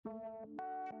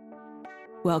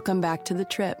Welcome back to the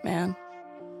trip, man.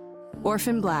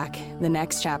 Orphan Black, the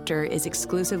next chapter, is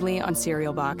exclusively on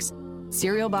Serial Box.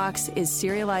 Serial Box is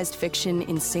serialized fiction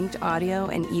in synced audio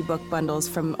and ebook bundles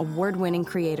from award-winning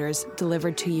creators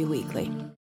delivered to you weekly.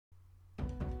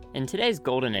 In today's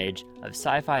golden age of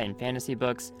sci-fi and fantasy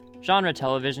books, genre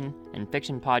television, and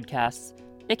fiction podcasts,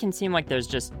 it can seem like there's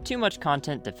just too much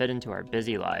content to fit into our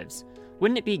busy lives.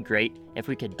 Wouldn't it be great if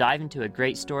we could dive into a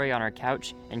great story on our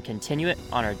couch and continue it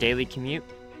on our daily commute?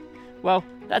 Well,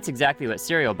 that's exactly what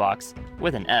Serial Box,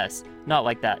 with an S, not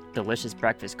like that delicious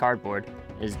breakfast cardboard,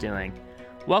 is doing.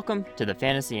 Welcome to the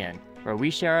Fantasy Inn, where we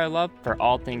share our love for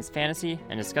all things fantasy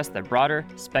and discuss the broader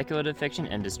speculative fiction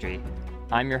industry.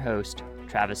 I'm your host,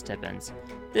 Travis Tippins.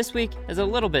 This week is a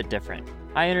little bit different.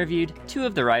 I interviewed two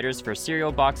of the writers for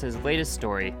Serial Box's latest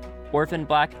story, Orphan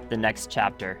Black, the Next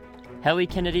Chapter. Helly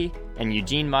Kennedy and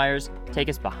Eugene Myers take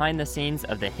us behind the scenes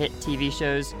of the hit TV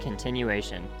show's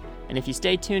continuation. And if you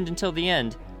stay tuned until the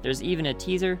end, there's even a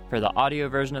teaser for the audio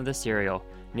version of the serial,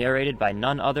 narrated by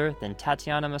none other than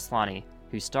Tatiana Maslany,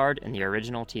 who starred in the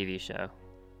original TV show.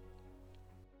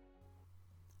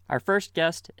 Our first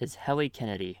guest is Helly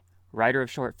Kennedy, writer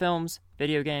of short films,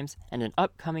 video games, and an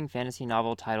upcoming fantasy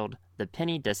novel titled The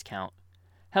Penny Discount.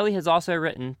 Helly has also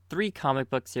written 3 comic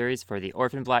book series for the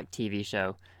Orphan Black TV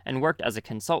show and worked as a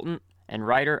consultant and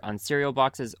writer on Serial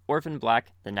Box's Orphan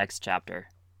Black, the Next Chapter.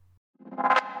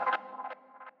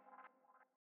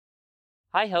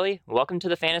 Hi, Helly. Welcome to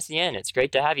the Fantasy Inn. It's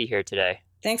great to have you here today.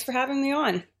 Thanks for having me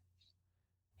on.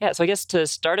 Yeah, so I guess to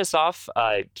start us off,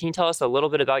 can you tell us a little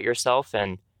bit about yourself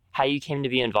and how you came to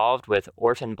be involved with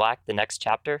Orphan Black, the Next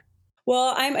Chapter?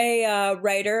 Well, I'm a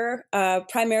writer.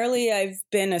 Primarily, I've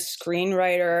been a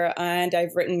screenwriter and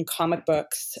I've written comic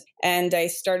books. And I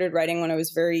started writing when I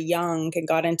was very young and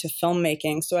got into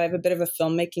filmmaking. So I have a bit of a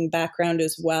filmmaking background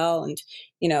as well. And,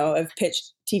 I've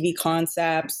pitched TV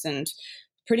concepts and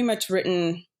pretty much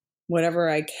written whatever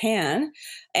I can.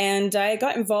 And I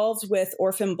got involved with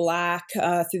Orphan Black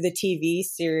through the TV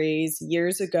series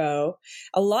years ago.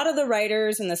 A lot of the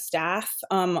writers and the staff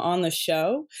on the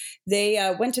show,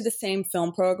 they went to the same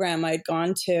film program I'd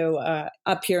gone to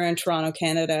up here in Toronto,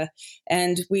 Canada.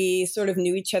 And we sort of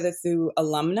knew each other through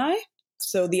alumni.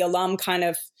 So the alum kind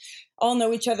of all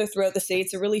know each other throughout the state.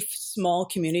 It's a really small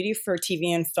community for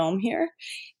TV and film here.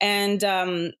 And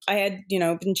I had,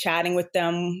 been chatting with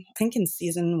them, I think in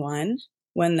season 1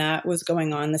 when that was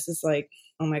going on. This is like,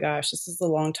 oh my gosh, this is a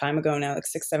long time ago now, like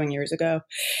 6-7 years ago.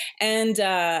 And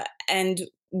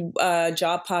a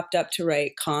job popped up to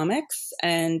write comics.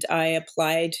 And I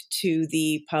applied to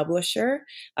the publisher,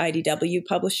 IDW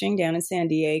Publishing down in San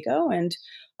Diego. And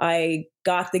I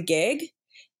got the gig.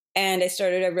 And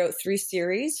I wrote 3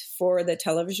 series for the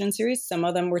television series. Some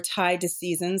of them were tied to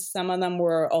seasons. Some of them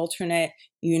were alternate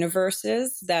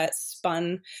universes that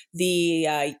spun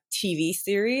the TV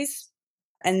series.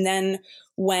 And then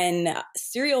when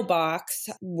Serial Box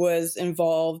was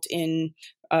involved in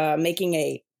making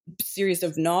a series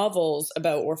of novels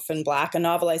about Orphan Black, a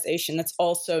novelization that's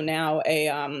also now a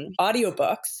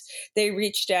audiobooks, they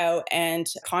reached out and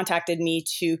contacted me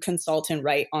to consult and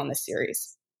write on the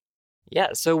series.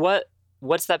 Yeah, so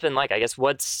what's that been like? I guess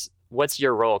what's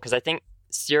your role? Because I think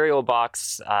Serial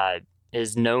Box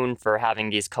is known for having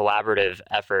these collaborative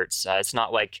efforts. It's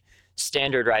not like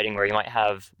standard writing where you might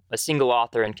have a single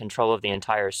author in control of the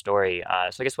entire story.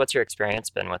 So I guess what's your experience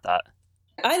been with that?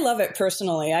 I love it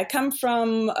personally. I come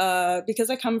from, because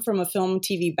I come from a film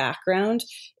TV background,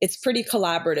 it's pretty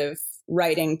collaborative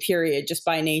writing, period, just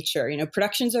by nature.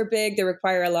 Productions are big. They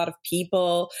require a lot of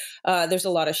people. There's a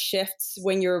lot of shifts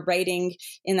when you're writing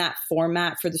in that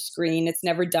format for the screen. It's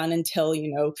never done until,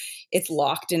 it's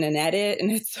locked in an edit and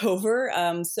it's over.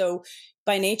 So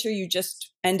by nature, you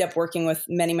just end up working with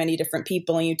many, many different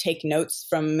people, and you take notes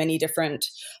from many different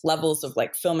levels of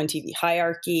like film and TV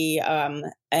hierarchy,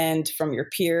 and from your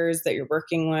peers that you're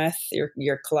working with,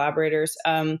 your collaborators.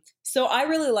 So I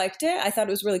really liked it. I thought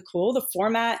it was really cool. The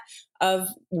format of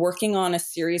working on a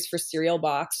series for Serial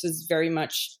Box is very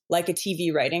much like a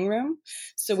TV writing room.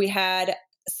 So we had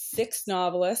 6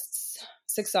 novelists,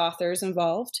 6 authors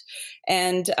involved.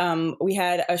 And we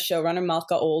had a showrunner,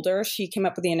 Malka Older. She came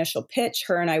up with the initial pitch.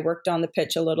 Her and I worked on the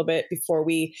pitch a little bit before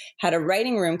we had a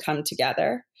writing room come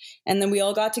together. And then we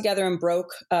all got together and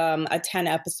broke a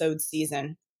 10-episode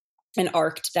season and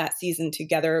arced that season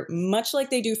together, much like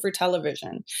they do for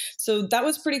television. So that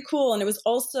was pretty cool. And it was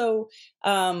also,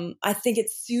 I think it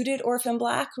suited Orphan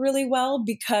Black really well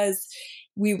because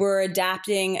we were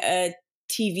adapting a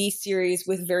TV series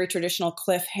with very traditional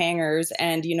cliffhangers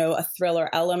and, a thriller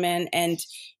element. And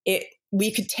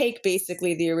we could take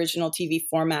basically the original TV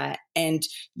format and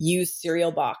use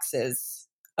Serial Box's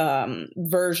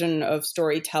version of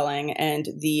storytelling and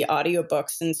the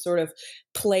audiobooks and sort of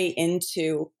play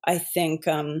into, I think,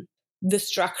 the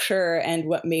structure and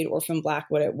what made Orphan Black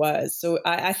what it was. So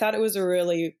I thought it was a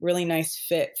really, really nice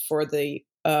fit for the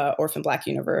Orphan Black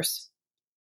universe.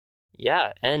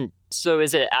 Yeah. And so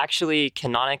is it actually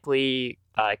canonically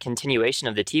a continuation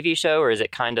of the TV show, or is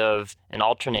it kind of an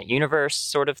alternate universe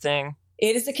sort of thing?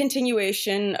 It is a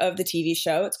continuation of the TV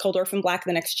show. It's called Orphan Black,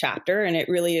 The Next Chapter, and it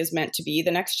really is meant to be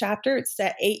the next chapter. It's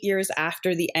set 8 years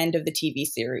after the end of the TV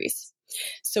series.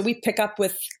 So we pick up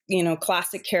with,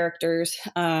 classic characters,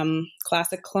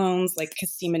 classic clones like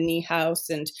Cassima Niehaus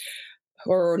and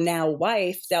her now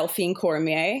wife, Delphine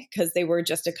Cormier, because they were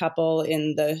just a couple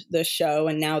in the show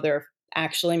and now they're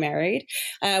actually married.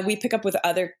 We pick up with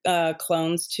other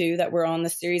clones too that were on the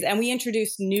series, and we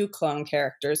introduce new clone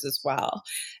characters as well.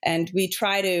 And we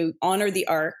try to honor the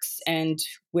arcs and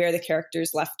where the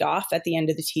characters left off at the end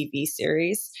of the TV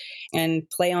series and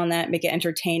play on that, make it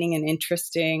entertaining and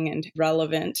interesting and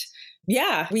relevant.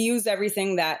 Yeah, we use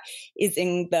everything that is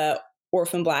in the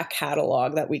Orphan Black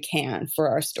catalog that we can for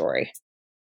our story.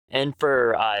 And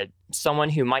for someone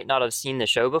who might not have seen the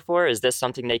show before, is this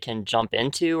something they can jump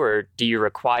into, or do you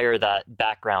require that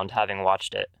background having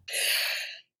watched it?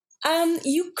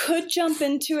 You could jump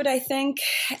into it, I think,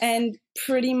 and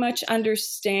pretty much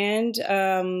understand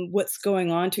what's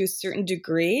going on to a certain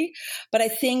degree. But I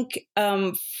think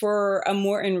for a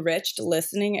more enriched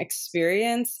listening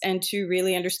experience and to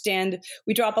really understand,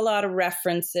 we drop a lot of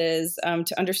references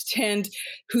to understand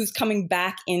who's coming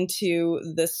back into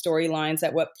the storylines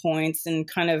at what points and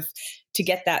kind of to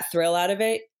get that thrill out of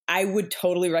it. I would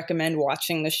totally recommend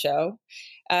watching the show,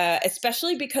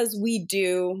 especially because we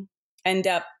do end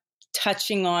up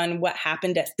touching on what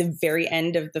happened at the very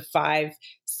end of the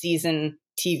 5-season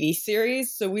TV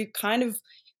series. So we've kind of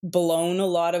blown a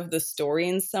lot of the story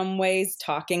in some ways,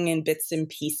 talking in bits and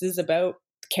pieces about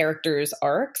characters'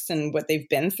 arcs and what they've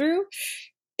been through.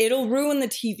 It'll ruin the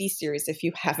TV series if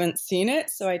you haven't seen it.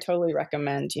 So I totally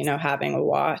recommend, having a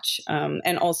watch.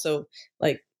 And also,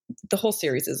 like, the whole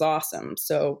series is awesome.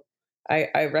 So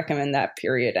I recommend that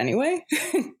period anyway.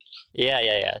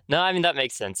 Yeah. No, I mean, that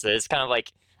makes sense. It's kind of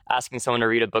like asking someone to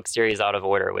read a book series out of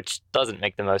order, which doesn't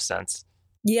make the most sense.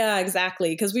 Yeah,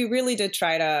 exactly. Because we really did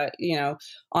try to,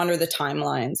 honor the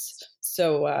timelines.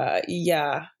 So,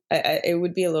 it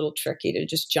would be a little tricky to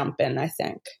just jump in, I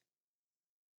think.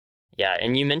 Yeah,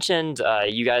 and you mentioned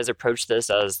you guys approached this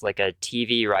as like a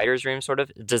TV writer's room, sort of.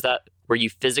 Were you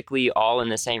physically all in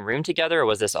the same room together, or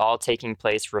was this all taking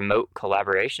place remote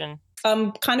collaboration?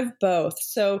 Kind of both.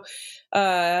 So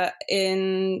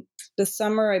in the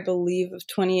summer, I believe, of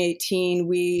 2018,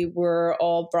 we were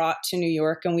all brought to New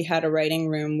York and we had a writing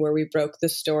room where we broke the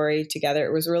story together.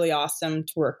 It was really awesome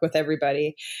to work with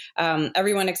everybody.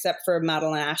 Everyone except for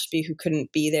Madeline Ashby, who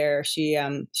couldn't be there.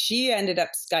 She ended up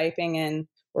Skyping in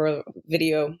or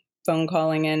video phone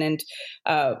calling in, and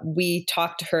we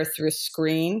talked to her through a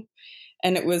screen.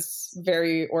 And it was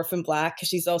very Orphan Black because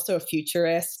she's also a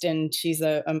futurist and she's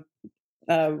a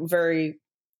very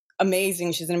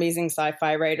amazing. She's an amazing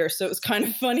sci-fi writer. So it was kind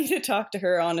of funny to talk to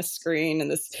her on a screen.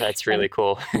 And that's really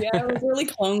cool. Yeah, it was really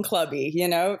Clone Clubby.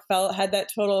 It had that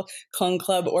total Clone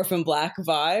Club Orphan Black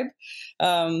vibe.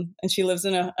 And she lives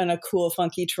in a cool,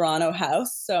 funky Toronto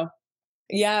house. So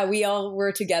yeah, we all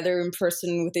were together in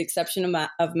person with the exception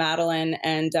of Madeline,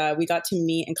 and we got to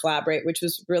meet and collaborate, which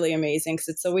was really amazing because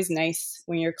it's always nice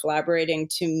when you're collaborating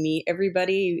to meet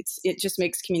everybody. It just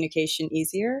makes communication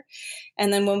easier.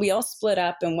 And then when we all split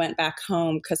up and went back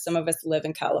home, because some of us live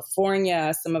in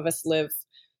California, some of us live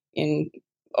in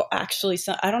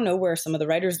I don't know where some of the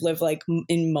writers live, like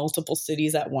in multiple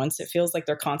cities at once. It feels like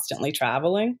they're constantly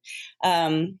traveling.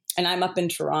 And I'm up in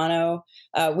Toronto.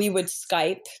 We would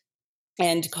Skype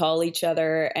and call each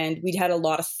other. And we'd had a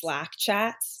lot of Slack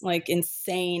chats, like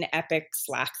insane, epic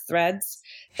Slack threads.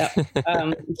 That,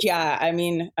 I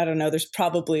mean, I don't know. There's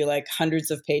probably like hundreds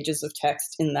of pages of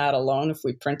text in that alone if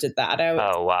we printed that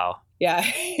out. Oh, wow. Yeah,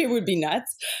 it would be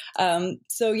nuts.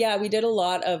 So yeah, we did a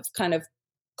lot of kind of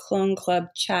Clone Club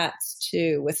chats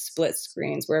too with split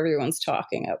screens where everyone's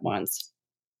talking at once.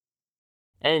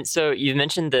 And so you've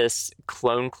mentioned this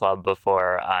Clone Club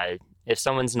before. If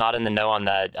someone's not in the know on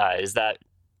that, is that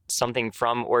something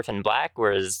from Orphan Black,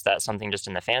 or is that something just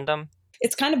in the fandom?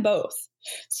 It's kind of both.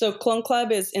 So Clone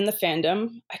Club is in the fandom.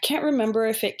 I can't remember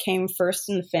if it came first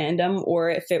in the fandom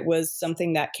or if it was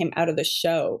something that came out of the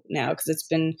show now, because it's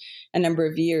been a number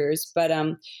of years. But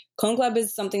Clone Club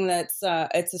is something that's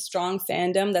it's a strong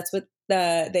fandom. That's what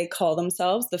they call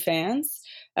themselves, the fans.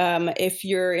 If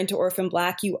you're into Orphan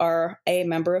Black, you are a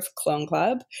member of Clone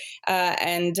Club,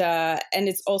 and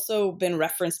it's also been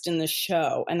referenced in the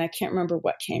show. And I can't remember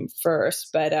what came first,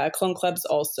 but Clone Club's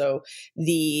also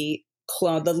the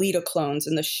Lita clones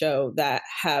in the show that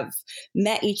have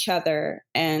met each other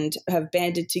and have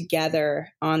banded together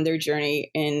on their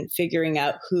journey in figuring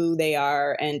out who they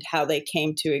are and how they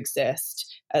came to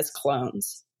exist as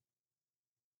clones.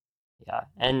 Yeah,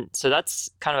 and so that's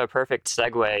kind of a perfect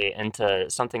segue into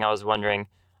something I was wondering.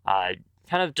 Kind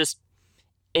of just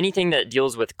anything that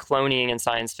deals with cloning in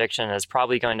science fiction is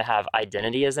probably going to have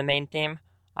identity as a main theme.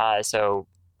 So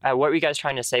what were you guys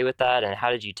trying to say with that, and how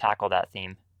did you tackle that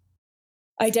theme?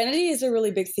 Identity is a really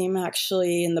big theme,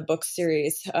 actually, in the book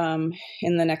series.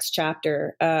 In the next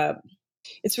chapter,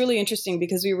 it's really interesting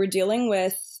because we were dealing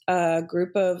with a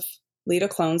group of Lita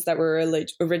clones that were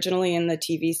originally in the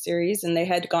TV series, and they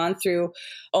had gone through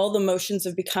all the motions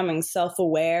of becoming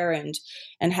self-aware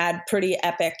and had pretty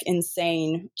epic,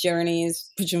 insane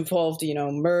journeys, which involved,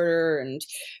 murder and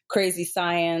crazy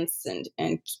science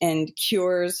and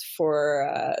cures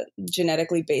for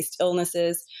genetically based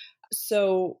illnesses.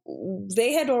 So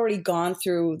they had already gone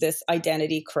through this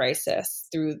identity crisis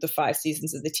through the 5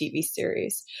 seasons of the TV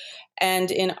series. And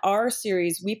in our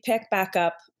series, we pick back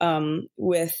up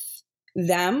with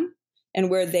them and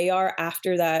where they are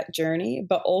after that journey.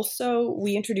 But also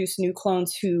we introduce new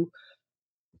clones who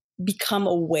become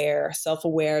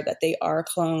self-aware that they are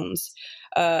clones.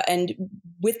 And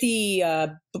with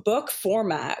the book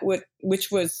format,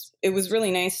 it was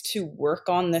really nice to work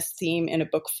on this theme in a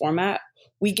book format.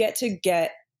 We get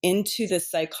into the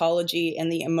psychology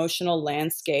and the emotional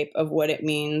landscape of what it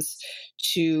means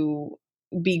to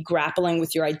be grappling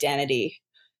with your identity.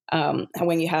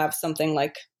 When you have something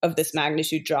like of this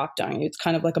magnitude dropped on you, it's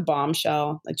kind of like a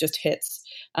bombshell that just hits.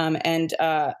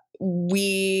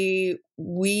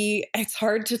 It's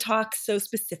hard to talk so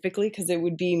specifically because it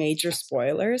would be major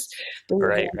spoilers. But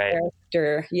Right.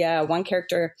 One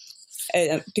character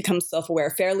becomes self-aware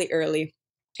fairly early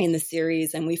in the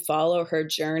series, and we follow her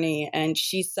journey. And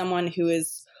she's someone who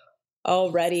is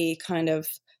already kind of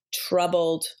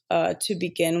troubled to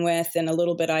begin with and a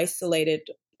little bit isolated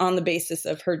on the basis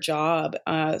of her job.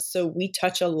 So we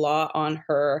touch a lot on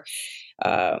her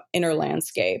inner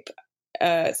landscape.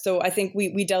 So I think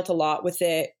we dealt a lot with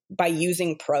it by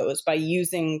using prose, by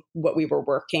using what we were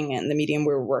working in, the medium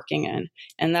we were working in.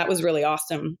 And that was really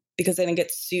awesome because I think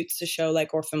it suits a show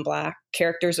like Orphan Black.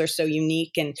 Characters are so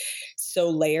unique and so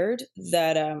layered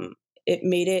that it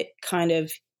made it kind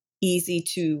of easy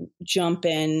to jump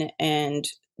in and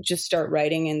just start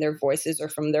writing in their voices or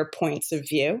from their points of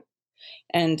view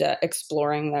and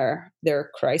exploring their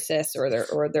crisis or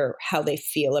their how they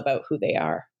feel about who they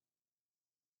are.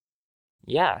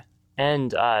 Yeah,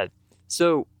 and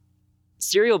so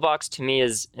Serial Box to me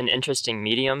is an interesting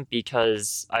medium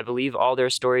because I believe all their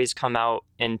stories come out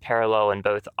in parallel in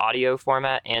both audio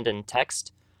format and in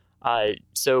text.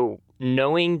 So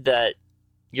knowing that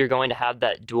you're going to have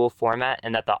that dual format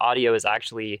and that the audio is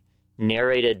actually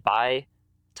narrated by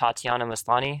Tatiana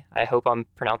Maslany, I hope I'm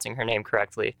pronouncing her name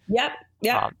correctly. Yep.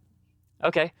 Yeah.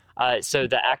 Okay. So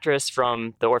the actress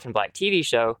from the Orphan Black TV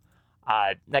show,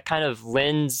 that kind of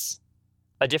lends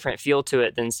a different feel to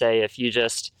it than, say, if you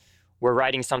just were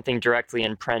writing something directly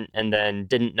in print and then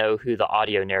didn't know who the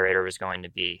audio narrator was going to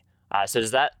be. So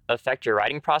does that affect your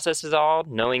writing process at all,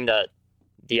 knowing that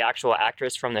the actual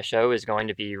actress from the show is going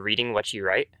to be reading what you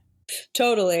write?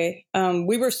 Totally.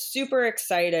 We were super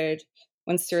excited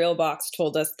when Serial Box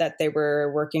told us that they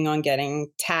were working on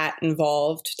getting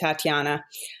Tatiana.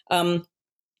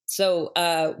 So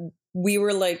we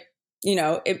were like,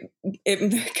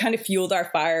 it kind of fueled our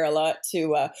fire a lot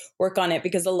to work on it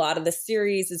because a lot of the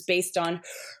series is based on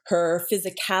her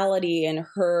physicality and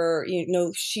her,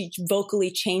 she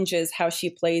vocally changes how she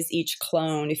plays each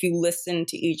clone. If you listen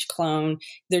to each clone,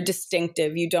 they're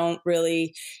distinctive. You don't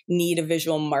really need a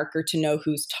visual marker to know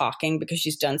who's talking because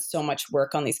she's done so much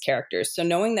work on these characters. So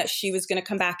knowing that she was going to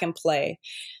come back and play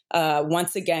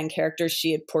once again, characters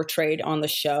she had portrayed on the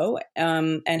show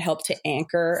and helped to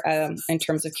anchor in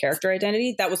terms of character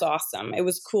identity. That was awesome. It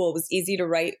was cool. It was easy to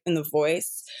write in the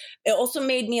voice. It also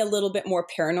made me a little bit more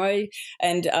paranoid.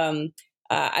 And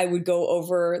I would go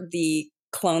over the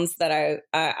clones that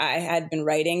I had been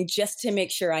writing just to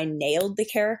make sure I nailed the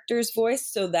character's voice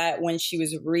so that when she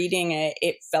was reading it,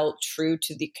 it felt true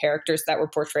to the characters that were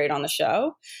portrayed on the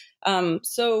show.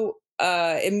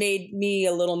 It made me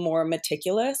a little more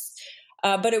meticulous.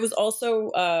 But it was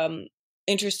also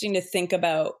interesting to think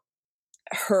about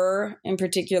her in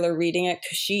particular reading it,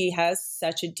 because she has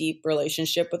such a deep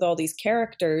relationship with all these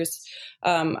characters.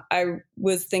 I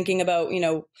was thinking about,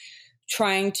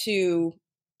 trying to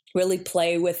really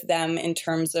play with them in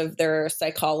terms of their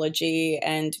psychology.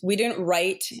 And we didn't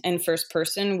write in first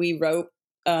person. We wrote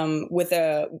with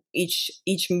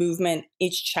each movement,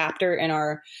 each chapter in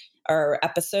our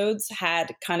episodes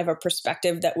had kind of a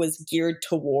perspective that was geared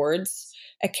towards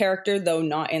a character, though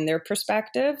not in their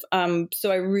perspective.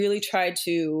 So I really tried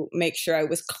to make sure I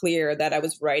was clear that I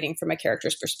was writing from a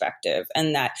character's perspective,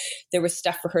 and that there was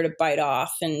stuff for her to bite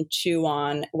off and chew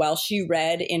on while she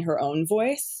read in her own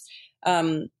voice.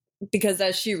 Because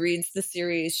as she reads the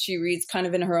series, she reads kind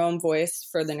of in her own voice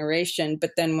for the narration.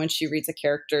 But then when she reads a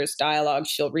character's dialogue,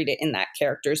 she'll read it in that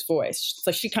character's voice.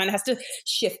 So she kind of has to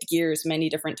shift gears many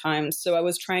different times. So I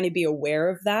was trying to be aware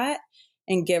of that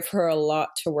and give her a lot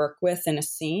to work with in a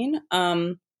scene.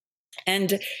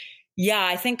 And yeah,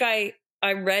 I think I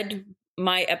read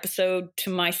my episode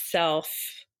to myself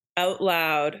out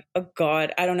loud. Oh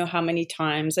God, I don't know how many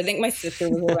times. I think my sister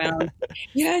was around.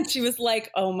 Yeah, and she was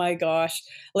like, oh my gosh.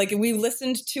 Like, we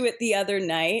listened to it the other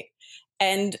night,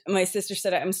 and my sister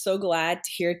said, I'm so glad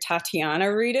to hear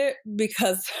Tatiana read it,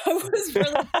 because I was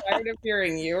really tired of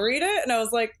hearing you read it. And I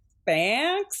was like,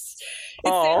 thanks. It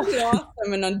sounded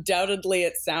awesome, and undoubtedly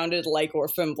it sounded like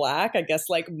Orphan Black. I guess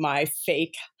like my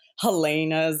fake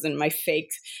Helenas and my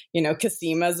fake,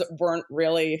 Casimas weren't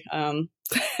really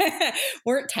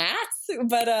weren't tats,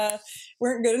 but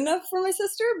weren't good enough for my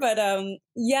sister. But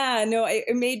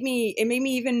it made me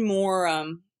even more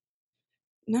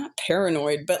not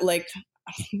paranoid, but like,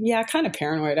 yeah, kind of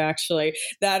paranoid actually,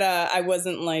 that I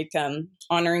wasn't like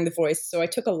honoring the voice. So I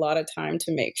took a lot of time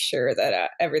to make sure that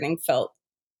everything felt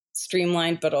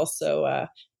streamlined, but also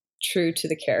true to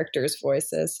the characters'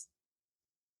 voices.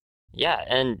 Yeah,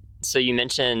 and so you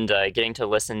mentioned getting to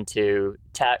listen to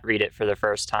Tat read it for the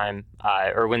first time,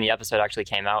 or when the episode actually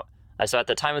came out. So at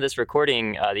the time of this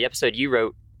recording, the episode you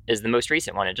wrote is the most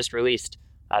recent one. It just released.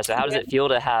 So how does it feel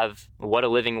to have What a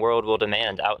Living World Will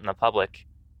Demand out in the public?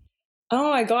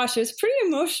 Oh my gosh, it was pretty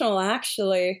emotional,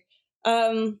 actually.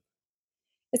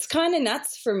 It's kind of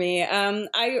nuts for me.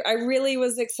 I really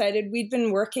was excited. We'd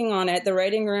been working on it. The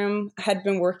writing room had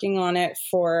been working on it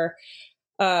for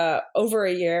over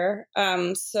a year.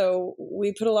 So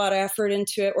we put a lot of effort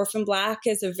into it. Orphan Black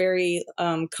is a very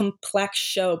complex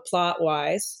show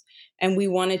plot-wise, and we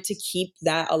wanted to keep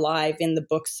that alive in the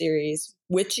book series,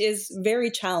 which is very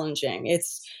challenging.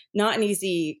 It's not an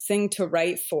easy thing to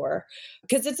write for,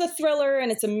 because it's a thriller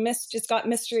and it's got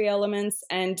mystery elements,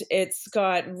 and it's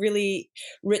got really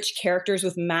rich characters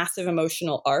with massive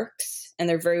emotional arcs, and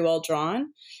they're very well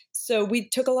drawn. So we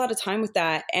took a lot of time with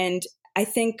that. And I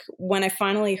think when I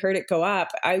finally heard it go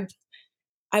up, I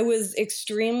was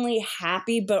extremely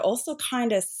happy, but also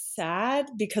kind of sad,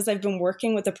 because I've been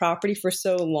working with the property for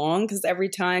so long. Because every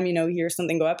time, you hear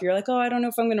something go up, you're like, oh, I don't know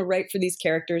if I'm going to write for these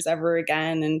characters ever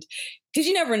again. And because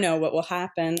you never know what will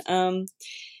happen. I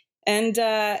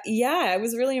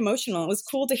was really emotional. It was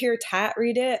cool to hear Tat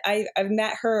read it. I've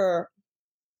met her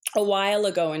a while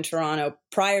ago in Toronto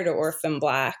prior to Orphan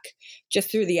Black,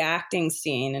 just through the acting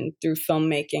scene and through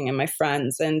filmmaking and my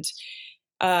friends. And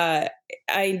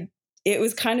it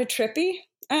was kind of trippy,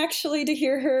 actually, to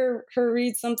hear her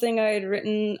read something I had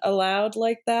written aloud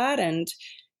like that. And,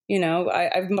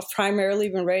 I've primarily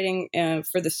been writing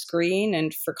for the screen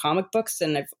and for comic books,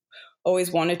 and I've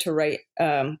always wanted to write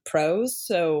prose.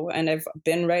 And I've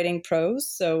been writing prose.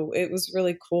 So it was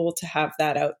really cool to have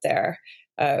that out there.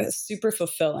 Super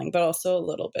fulfilling, but also a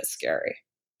little bit scary.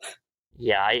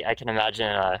 Yeah, I can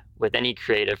imagine with any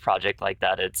creative project like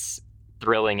that, it's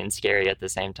thrilling and scary at the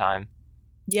same time.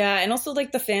 Yeah, and also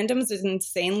like the fandom is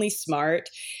insanely smart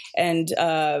and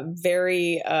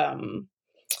very,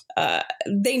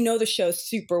 they know the show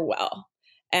super well.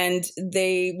 And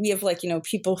we have like,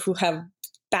 people who have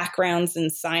backgrounds in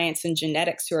science and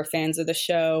genetics who are fans of the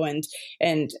show,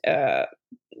 and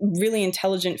really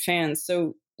intelligent fans.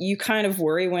 So you kind of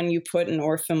worry when you put an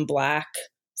Orphan Black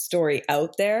story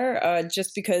out there,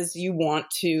 just because you want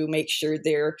to make sure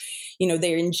they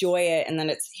enjoy it, and then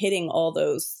it's hitting all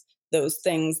those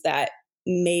things that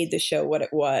made the show what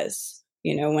it was,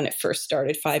 when it first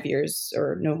started 5 years,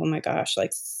 or no, oh my gosh,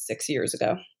 like 6 years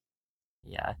ago.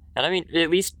 Yeah. And I mean, at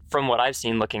least from what I've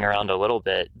seen looking around a little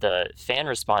bit, the fan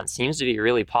response seems to be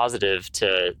really positive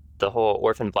to the whole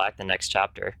Orphan Black, the next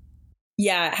chapter.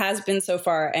 Yeah, it has been so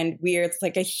far. And it's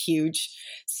like a huge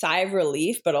sigh of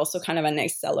relief, but also kind of a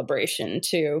nice celebration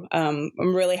too. I'm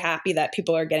really happy that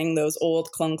people are getting those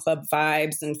old Clone Club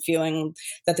vibes and feeling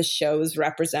that the show is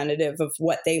representative of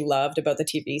what they loved about the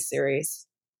TV series.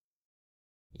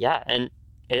 Yeah, and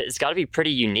it's got to be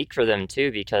pretty unique for them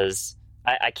too, because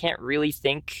I can't really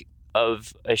think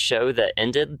of a show that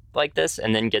ended like this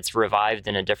and then gets revived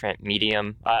in a different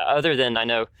medium, other than I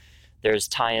know there's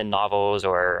tie-in novels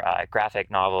or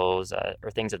graphic novels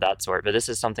or things of that sort, but this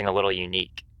is something a little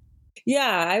unique.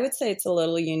 Yeah, I would say it's a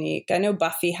little unique. I know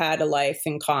Buffy had a life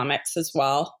in comics as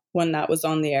well when that was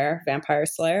on the air, Vampire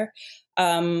Slayer.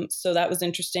 So that was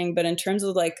interesting. But in terms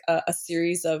of like a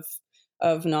series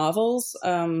of novels,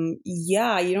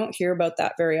 yeah, you don't hear about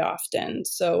that very often.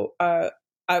 So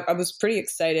I was pretty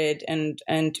excited and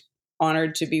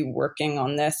honored to be working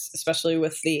on this, especially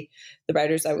with the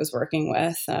writers I was working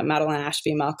with, Madeline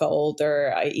Ashby, Malka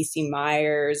Older, E.C.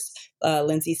 Myers,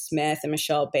 Lindsay Smith, and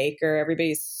Michelle Baker.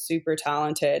 Everybody's super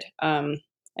talented.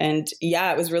 And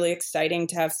yeah, it was really exciting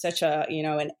to have such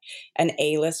an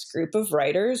A-list group of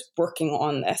writers working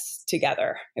on this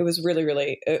together. It was really,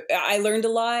 really, I learned a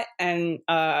lot, and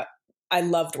I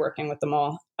loved working with them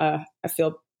all. I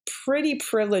feel pretty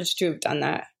privileged to have done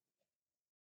that.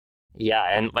 Yeah,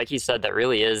 and like you said, that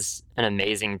really is an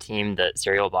amazing team that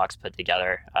Serial Box put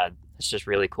together. It's just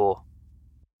really cool.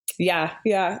 Yeah,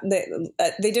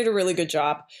 they did a really good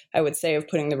job, I would say, of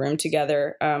putting the room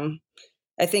together.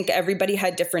 I think everybody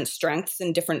had different strengths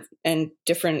and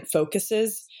different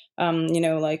focuses.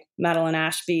 Like Madeline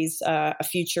Ashby's a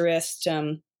futurist,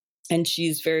 and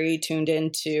she's very tuned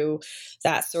into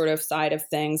that sort of side of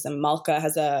things. And Malka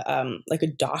has a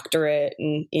doctorate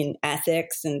in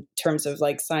ethics in terms of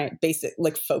like science, basic,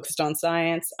 like focused on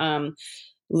science.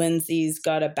 Lindsay's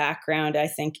got a background, I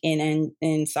think,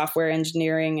 in software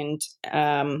engineering, and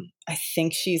I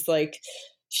think she's like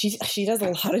she does a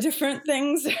lot of different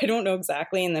things. I don't know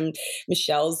exactly. And then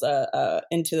Michelle's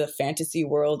into the fantasy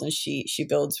world, and she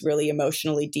builds really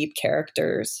emotionally deep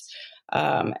characters.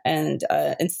 And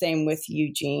same with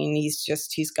Eugene.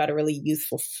 He's got a really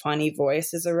youthful, funny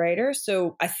voice as a writer.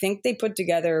 So I think they put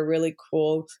together a really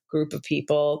cool group of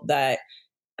people that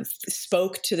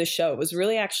spoke to the show. It was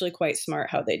really actually quite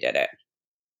smart how they did it.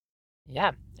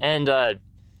 Yeah. And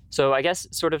so I guess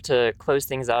sort of to close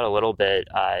things out a little bit,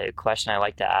 a question I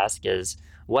like to ask is,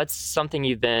 what's something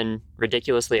you've been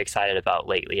ridiculously excited about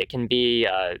lately? It can be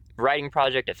a writing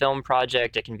project, a film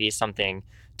project. It can be something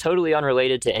totally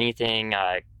unrelated to anything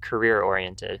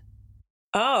career-oriented.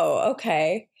 Oh,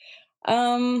 okay.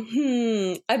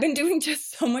 I've been doing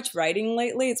just so much writing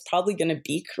lately. It's probably going to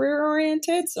be career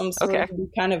oriented. So I'm sort of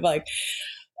kind of like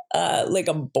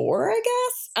a bore, I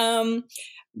guess.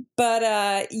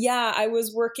 But yeah, I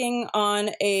was working on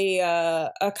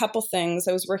a couple things.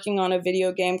 I was working on a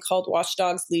video game called Watch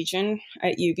Dogs Legion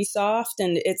at Ubisoft,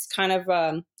 and it's kind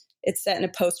of it's set in a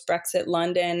post-Brexit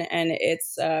London, and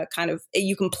it's kind of,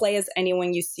 you can play as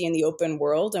anyone you see in the open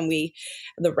world. And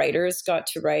the writers got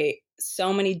to write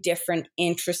so many different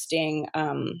interesting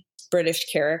British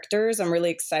characters. I'm really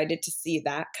excited to see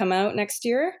that come out next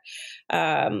year.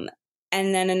 And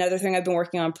then another thing I've been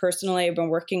working on personally, I've been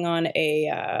working on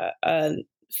a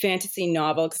fantasy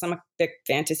novel because I'm a big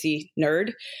fantasy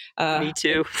nerd. Me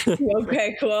too.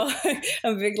 Okay, cool.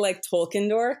 I'm a big like Tolkien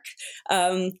dork.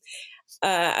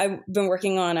 I've been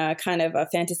working on a kind of a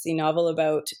fantasy novel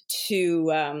about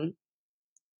two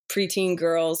preteen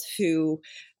girls who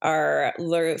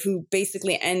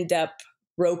basically end up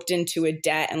roped into a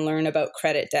debt and learn about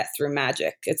credit debt through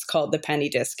magic. It's called The Penny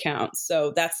Discount.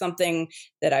 So that's something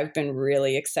that I've been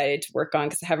really excited to work on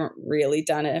because I haven't really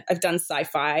done it. I've done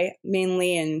sci-fi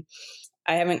mainly, and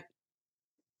I haven't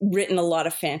written a lot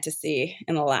of fantasy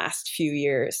in the last few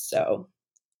years. So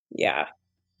yeah.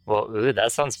 Well, ooh,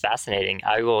 that sounds fascinating.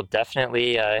 I will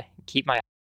definitely keep my...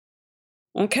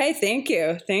 Okay, thank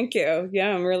you. Thank you.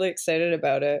 Yeah, I'm really excited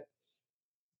about it.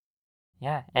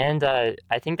 Yeah, and I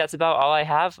think that's about all I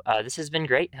have. This has been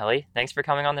great, Helly. Thanks for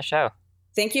coming on the show.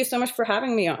 Thank you so much for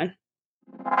having me on.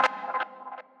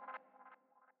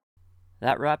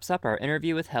 That wraps up our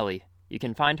interview with Helly. You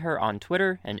can find her on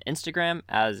Twitter and Instagram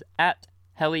as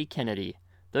 @HellyKennedy.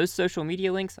 Those social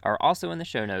media links are also in the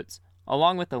show notes,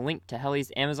 along with a link to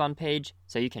Helly's Amazon page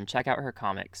so you can check out her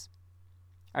comics.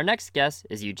 Our next guest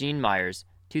is Eugene Myers,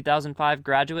 2005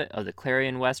 graduate of the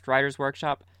Clarion West Writers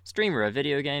Workshop, streamer of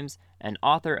video games, and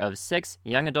author of 6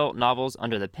 young adult novels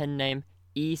under the pen name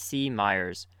E.C.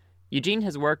 Myers. Eugene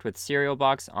has worked with Serial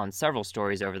Box on several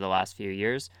stories over the last few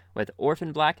years, with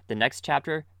Orphan Black, the next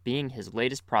chapter, being his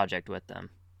latest project with them.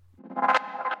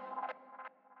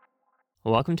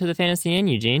 Welcome to the Fantasy Inn,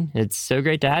 Eugene. It's so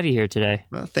great to have you here today.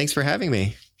 Well, thanks for having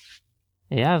me.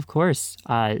 Yeah, of course.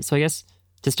 So I guess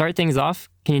to start things off,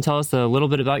 can you tell us a little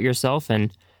bit about yourself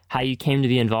and how you came to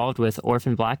be involved with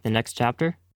Orphan Black, the next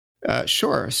chapter?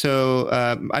 Sure. So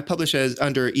I publish as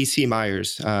under E.C.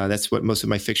 Myers. That's what most of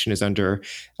my fiction is under.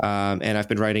 And I've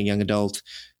been writing young adult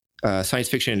science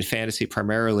fiction and fantasy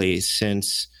primarily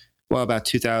since, well, about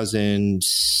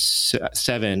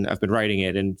 2007. I've been writing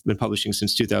it and been publishing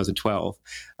since 2012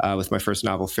 with my first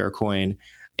novel, Fair Coin.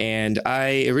 And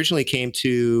I originally came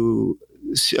to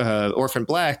Orphan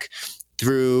Black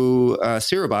through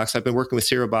Serial Box. I've been working with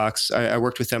Serial Box. I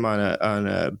worked with them on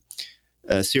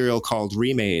a serial called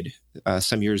Remade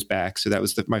some years back. So that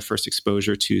was my first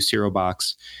exposure to Serial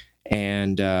Box.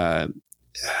 And I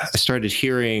started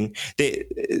hearing,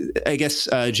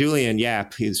 Julian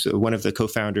Yap, he's one of the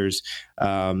co-founders,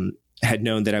 had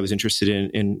known that I was interested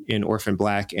in Orphan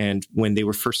Black. And when they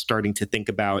were first starting to think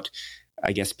about,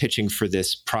 I guess, pitching for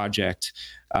this project,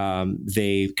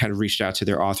 they kind of reached out to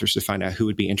their authors to find out who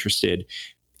would be interested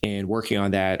in working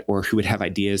on that, or who would have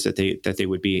ideas that they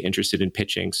would be interested in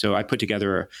pitching. So I put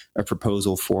together a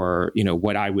proposal for,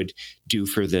 what I would do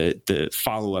for the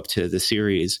follow up to the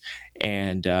series,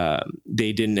 and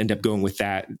they didn't end up going with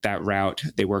that route.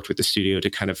 They worked with the studio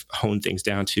to kind of hone things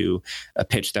down to a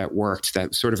pitch that worked. That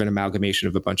was sort of an amalgamation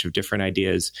of a bunch of different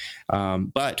ideas.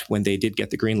 But when they did get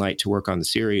the green light to work on the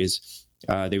series,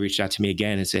 they reached out to me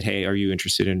again and said, "Hey, are you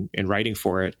interested in writing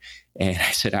for it?" And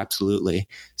I said, "Absolutely."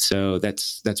 So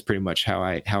that's pretty much how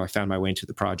I found my way into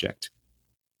the project.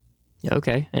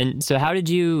 Okay. And so how did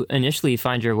you initially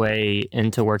find your way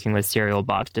into working with Serial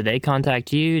Box? Did they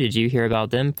contact you? Did you hear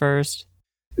about them first?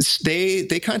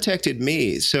 They contacted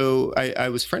me. So I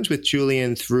was friends with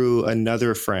Julian through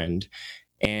another friend.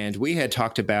 And we had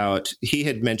talked about, he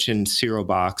had mentioned Serial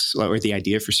Box, or the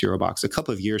idea for Serial Box, a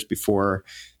couple of years before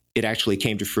it actually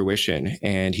came to fruition.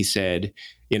 And he said,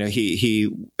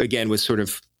 he again was sort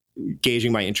of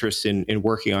gauging my interest in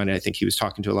working on it. I think he was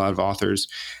talking to a lot of authors,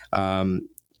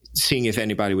 seeing if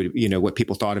anybody would, what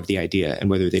people thought of the idea and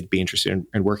whether they'd be interested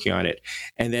in working on it.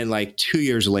 And then like 2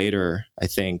 years later, I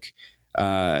think,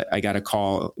 I got a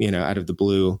call, out of the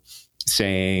blue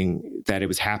saying that it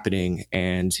was happening,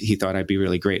 and he thought I'd be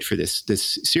really great for this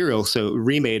serial. So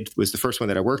Remade was the first one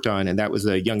that I worked on, and that was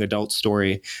a young adult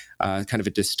story, kind of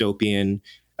a dystopian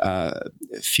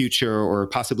future, or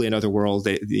possibly another world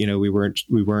that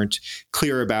we weren't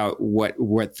clear about what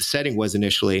the setting was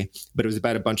initially, but it was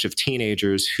about a bunch of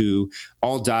teenagers who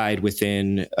all died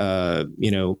within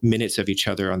minutes of each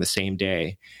other on the same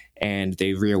day, and they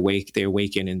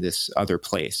awaken in this other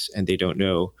place, and they don't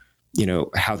know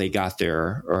how they got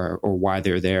there or why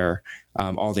they're there.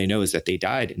 All they know is that they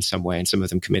died in some way, and some of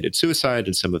them committed suicide,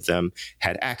 and some of them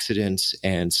had accidents,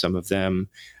 and some of them,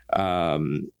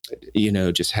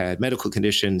 just had medical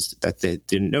conditions that they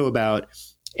didn't know about,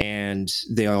 and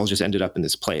they all just ended up in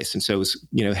this place. And so it was,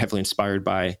 heavily inspired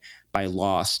by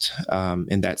Lost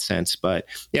in that sense. But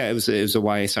yeah, it was a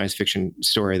YA science fiction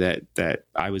story that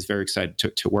I was very excited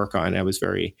to work on. I was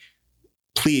very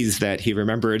pleased that he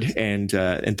remembered and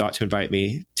thought to invite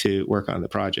me to work on the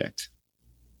project.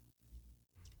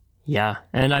 Yeah.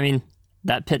 And I mean,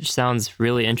 that pitch sounds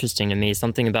really interesting to me.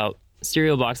 Something about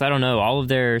Serial Box, I don't know, all of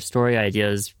their story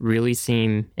ideas really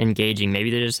seem engaging.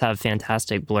 Maybe they just have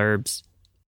fantastic blurbs.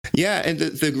 Yeah. And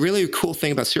the really cool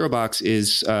thing about Serial Box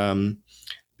is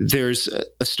there's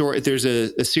a story, there's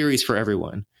a series for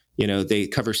everyone. They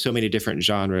cover so many different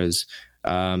genres.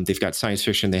 They've got science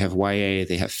fiction, they have YA,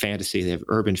 they have fantasy, they have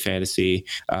urban fantasy,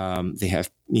 they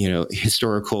have,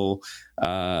 historical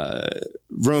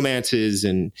romances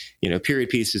and, period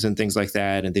pieces and things like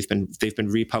that. And they've been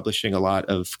republishing a lot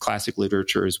of classic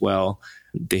literature as well.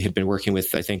 They had been working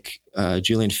with, I think,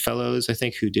 Julian Fellows,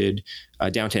 who did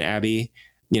Downton Abbey.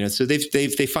 So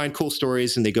they find cool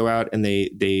stories, and they go out and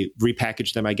they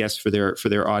repackage them, I guess, for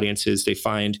their audiences. They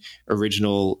find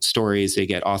original stories. They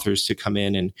get authors to come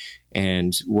in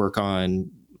and work on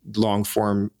long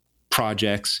form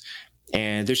projects.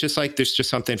 And there's just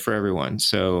something for everyone.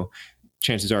 So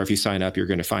chances are, if you sign up, you're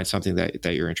going to find something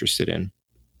that you're interested in.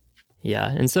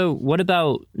 Yeah. And so what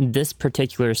about this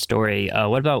particular story?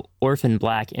 What about Orphan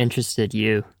Black interested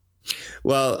you?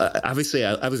 Well, obviously,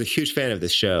 I was a huge fan of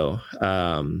this show.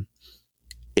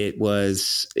 It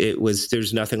was.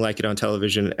 There's nothing like it on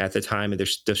television at the time, and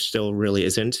there still really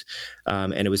isn't.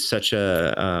 And it was such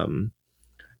a,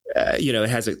 it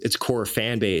has its core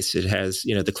fan base. It has,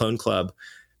 the Clone Club,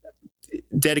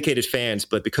 dedicated fans,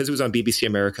 but because it was on BBC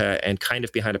America and kind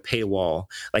of behind a paywall,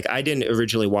 like I didn't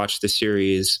originally watch the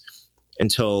series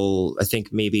until I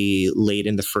think maybe late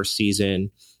in the first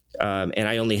season. And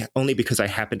I only because I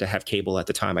happened to have cable at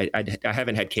the time. I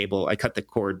haven't had cable. I cut the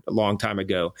cord a long time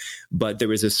ago, but there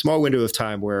was a small window of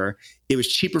time where it was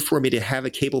cheaper for me to have a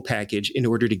cable package in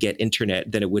order to get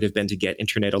internet than it would have been to get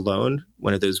internet alone.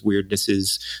 One of those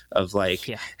weirdnesses of like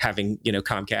having,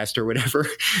 Comcast or whatever.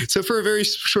 So for a very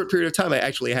short period of time, I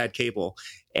actually had cable.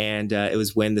 And it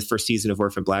was when the first season of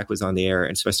Orphan Black was on the air.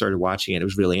 And so I started watching it. I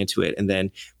was really into it. And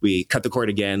then we cut the cord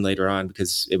again later on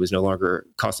because it was no longer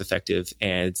cost effective.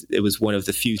 And it was one of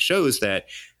the few shows that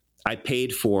I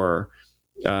paid for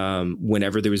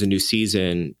whenever there was a new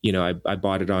season. I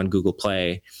bought it on Google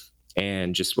Play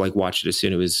and just like watched it as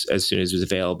soon as it was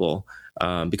available.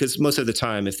 Because most of the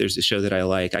time, if there's a show that I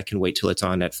like, I can wait till it's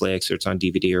on Netflix or it's on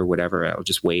DVD or whatever. I'll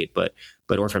just wait. But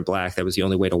Orphan Black, that was the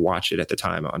only way to watch it at the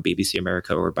time on BBC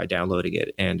America or by downloading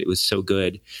it. And it was so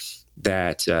good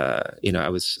that, I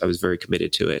was very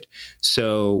committed to it.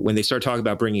 So when they started talking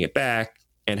about bringing it back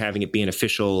and having it be an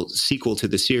official sequel to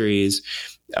the series,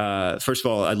 first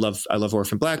of all, I love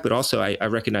Orphan Black, but also I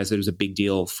recognize that it was a big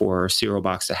deal for Serial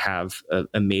Box to have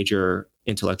a major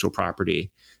intellectual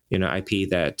property, IP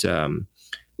that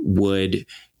would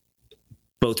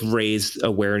both raise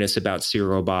awareness about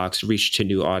Serial Box, reach to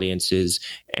new audiences,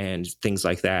 and things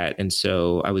like that. And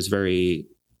so I was very,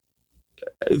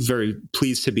 very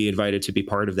pleased to be invited to be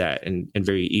part of that, and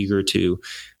very eager to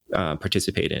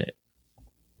participate in it.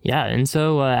 Yeah, and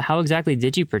so how exactly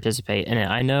did you participate in it?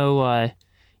 I know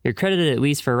you're credited at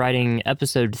least for writing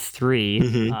episode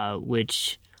 3,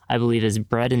 which I believe is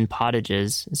Bread and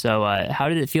Pottages. So how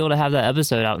did it feel to have that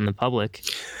episode out in the public?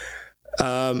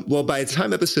 Well, by the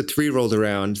time episode 3 rolled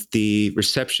around, the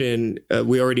reception,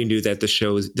 we already knew that the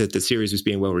series was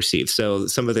being well received. So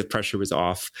some of the pressure was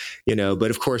off,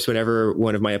 but of course, whenever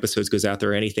one of my episodes goes out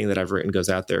there, or anything that I've written goes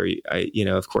out there,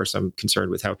 of course, I'm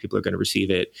concerned with how people are going to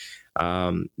receive it.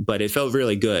 But it felt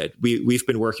really good. We've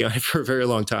been working on it for a very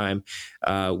long time.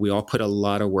 We all put a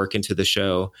lot of work into the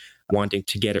show, wanting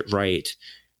to get it right.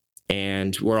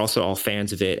 And we're also all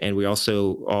fans of it. And we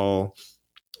also all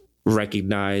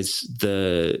recognize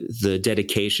the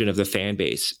dedication of the fan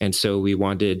base. And so we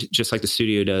wanted, just like the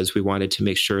studio does, we wanted to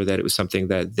make sure that it was something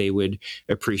that they would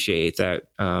appreciate, that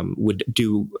would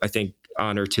do, I think,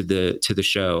 honor to the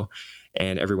show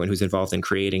and everyone who's involved in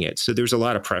creating it. So there's a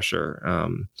lot of pressure,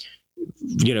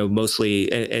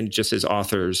 mostly, and just as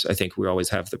authors, I think we always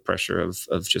have the pressure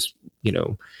of just,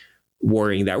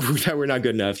 worrying that we're not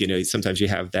good enough. Sometimes you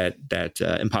have that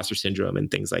imposter syndrome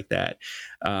and things like that.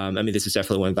 This is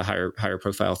definitely one of the higher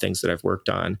profile things that I've worked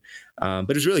on. But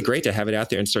it was really great to have it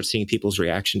out there and start seeing people's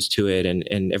reactions to it.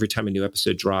 And every time a new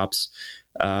episode drops,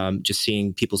 just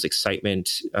seeing people's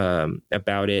excitement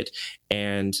about it,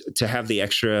 and to have the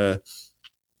extra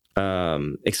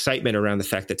excitement around the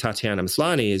fact that Tatiana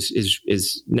Maslany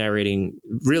is narrating,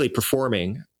 really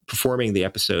performing the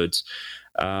episodes,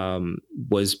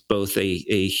 was both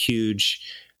a huge,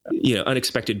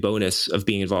 unexpected bonus of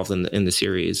being involved in the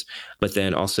series, but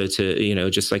then also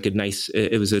to, just like it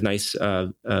was a nice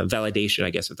validation,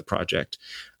 I guess, of the project.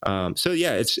 So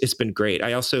yeah, it's been great.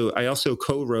 I also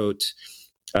co-wrote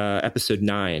episode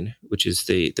 9, which is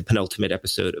the penultimate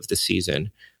episode of the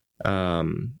season.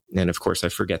 And of course I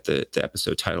forget the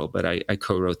episode title, but I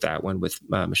co-wrote that one with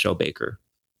Michelle Baker.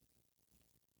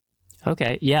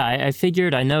 Okay. Yeah, I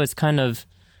figured. I know it's kind of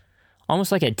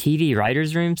almost like a TV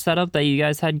writer's room setup that you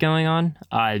guys had going on.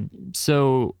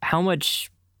 So how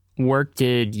much work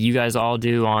did you guys all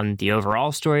do on the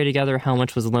overall story together? How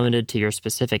much was limited to your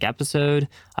specific episode?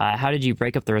 How did you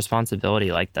break up the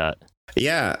responsibility like that?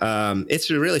 Yeah,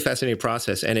 it's a really fascinating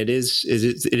process, and it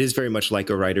is very much like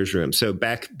a writer's room. So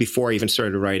back before I even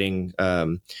started writing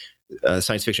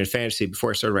science fiction and fantasy,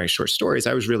 before I started writing short stories,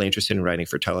 I was really interested in writing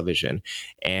for television,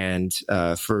 and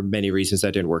for many reasons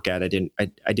that didn't work out. I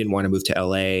didn't want to move to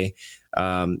LA.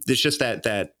 There's just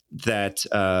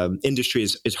that industry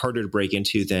is harder to break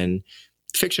into than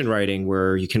fiction writing,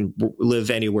 where you can live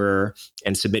anywhere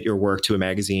and submit your work to a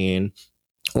magazine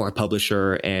or a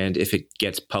publisher, and if it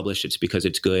gets published, it's because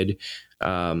it's good.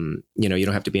 You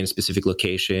don't have to be in a specific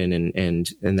location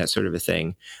and that sort of a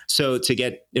thing. So to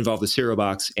get involved with Serial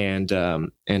Box and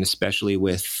especially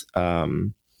with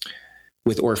Orphan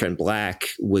Black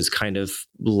was kind of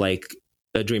like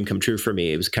a dream come true for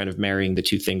me. It was kind of marrying the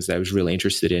two things that I was really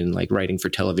interested in, like writing for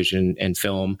television and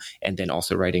film, and then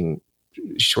also writing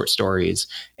short stories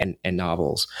and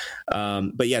novels.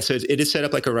 But yeah, so it is set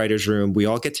up like a writer's room. We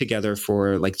all get together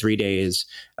for like 3 days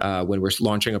when we're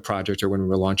launching a project, or when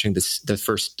we're launching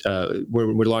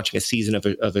when we're launching a season of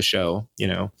a show.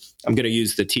 I'm going to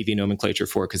use the TV nomenclature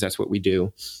for it because that's what we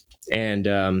do.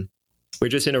 And we're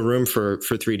just in a room for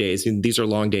 3 days. And these are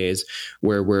long days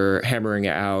where we're hammering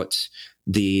out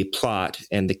the plot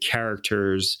and the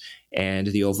characters and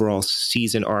the overall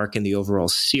season arc and the overall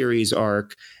series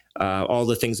arc, all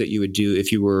the things that you would do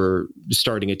if you were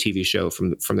starting a TV show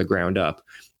from the ground up.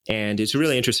 And it's a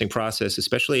really interesting process,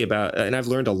 especially and I've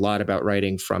learned a lot about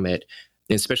writing from it,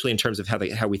 especially in terms of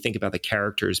how we think about the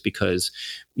characters, because,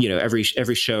 every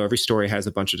show, every story has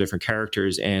a bunch of different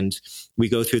characters. And we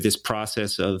go through this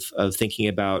process of thinking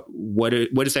about what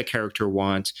does that character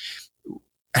want?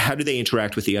 How do they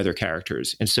interact with the other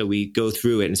characters? And so we go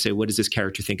through it and say, what does this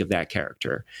character think of that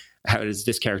character? How does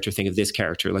this character think of this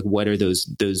character? Like, what are those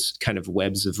kind of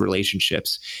webs of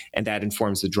relationships? And that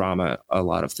informs the drama a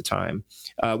lot of the time.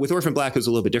 With Orphan Black, it was a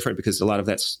little bit different because a lot of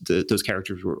those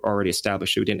characters were already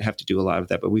established. So we didn't have to do a lot of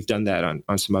that, but we've done that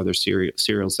on some other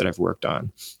serials that I've worked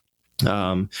on.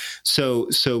 So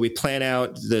we plan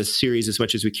out the series as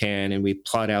much as we can, and we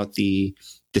plot out the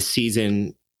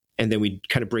season. And then we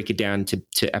kind of break it down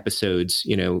to episodes,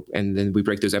 and then we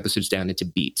break those episodes down into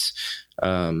beats.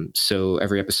 So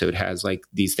every episode has like,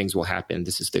 these things will happen.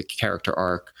 This is the character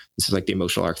arc. This is like the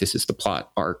emotional arc. This is the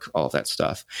plot arc, all of that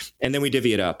stuff. And then we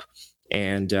divvy it up.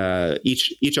 And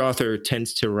each author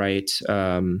tends to write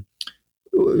 1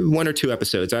 or 2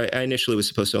 episodes. I initially was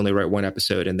supposed to only write 1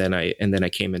 episode, and then I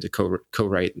came in to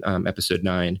co-write episode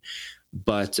 9.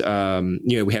 But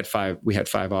we had 5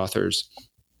 authors.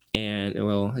 And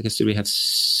I guess we had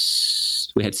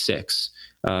 6,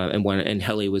 and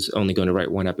Helly was only going to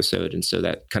write 1 episode, and so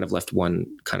that kind of left one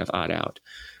kind of odd out.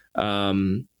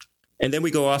 And then we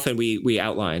go off and we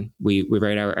outline. We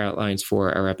write our outlines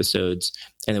for our episodes,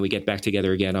 and then we get back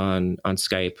together again on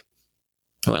Skype,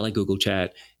 like Google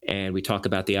Chat, and we talk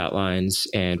about the outlines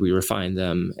and we refine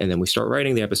them, and then we start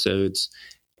writing the episodes,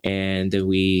 and then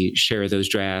we share those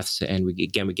drafts, and we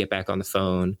get back on the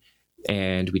phone.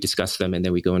 And we discuss them, and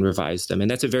then we go and revise them.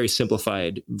 And that's a very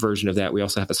simplified version of that. We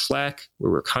also have a Slack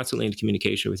where we're constantly in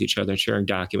communication with each other and sharing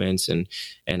documents and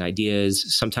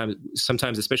ideas.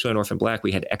 Sometimes, especially on Orphan Black,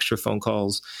 we had extra phone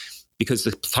calls because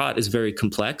the plot is very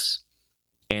complex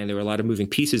and there were a lot of moving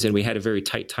pieces, and we had a very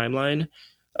tight timeline.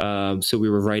 So we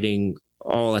were writing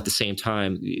all at the same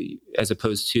time, as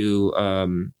opposed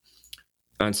to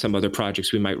on some other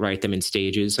projects, we might write them in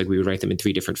stages. Like, we would write them in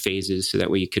 3 different phases, so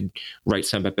that way you could write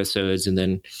some episodes and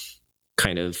then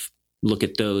kind of look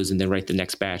at those and then write the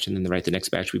next batch, and then write the next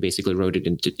batch. We basically wrote it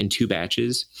in 2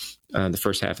 batches, the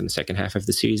first half and the second half of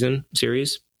the series.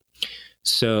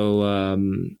 So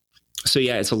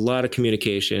yeah, it's a lot of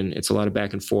communication. It's a lot of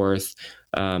back and forth.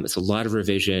 It's a lot of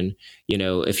revision.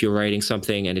 If you're writing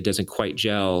something and it doesn't quite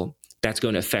gel, that's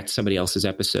going to affect somebody else's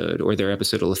episode, or their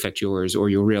episode will affect yours, or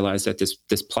you'll realize that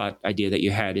this plot idea that you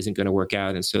had isn't going to work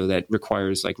out. And so that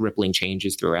requires like rippling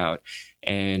changes throughout.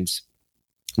 And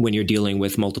when you're dealing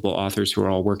with multiple authors who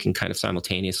are all working kind of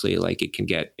simultaneously, like it can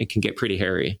get pretty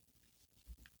hairy.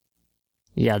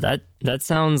 Yeah, that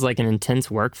sounds like an intense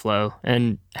workflow.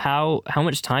 And how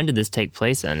much time did this take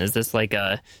place in? Is this like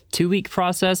a 2-week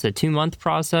process, a 2-month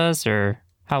process, or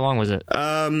how long was it?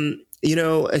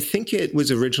 I think it was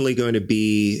originally going to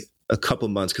be a couple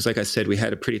months because, like I said, we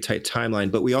had a pretty tight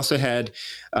timeline. But we also had,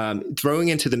 throwing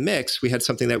into the mix, we had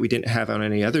something that we didn't have on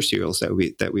any other serials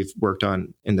that we've worked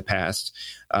on in the past.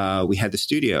 We had the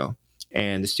studio,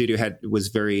 and the studio was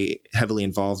very heavily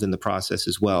involved in the process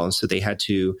as well. And so they had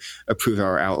to approve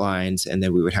our outlines, and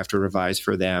then we would have to revise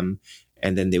for them,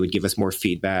 and then they would give us more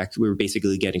feedback. We were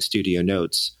basically getting studio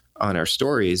notes on our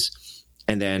stories,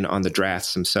 and then on the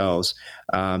drafts themselves,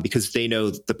 because they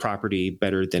know the property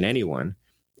better than anyone.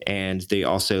 And they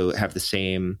also have the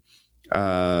same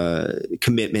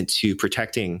commitment to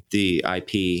protecting the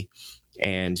IP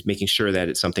and making sure that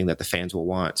it's something that the fans will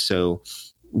want. So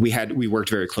we worked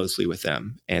very closely with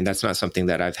them. And that's not something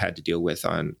that I've had to deal with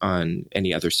on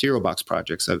any other Serial Box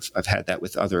projects. I've had that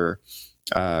with other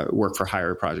work for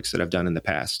hire projects that I've done in the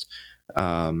past.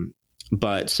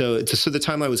 But so the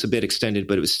timeline was a bit extended,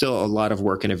 but it was still a lot of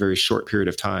work in a very short period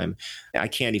of time. I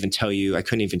couldn't even tell you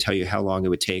how long it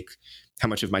would take, how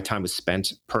much of my time was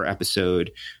spent per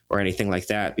episode or anything like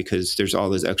that, because there's all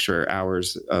those extra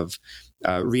hours of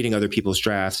reading other people's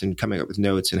drafts and coming up with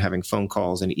notes and having phone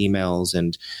calls and emails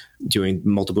and doing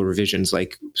multiple revisions.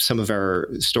 Like, some of our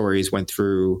stories went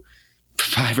through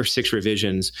 5 or 6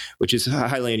 revisions, which is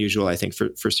highly unusual, I think,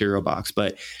 for Serial Box.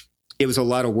 But it was a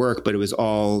lot of work, but it was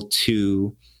all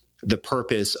to the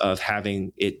purpose of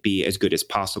having it be as good as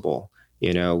possible.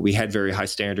 We had very high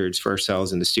standards for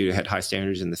ourselves, and the studio had high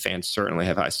standards, and the fans certainly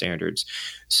have high standards.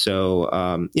 So,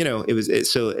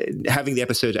 so having the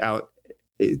episode out,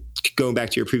 going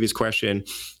back to your previous question,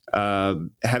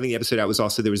 having the episode out was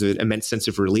also, there was an immense sense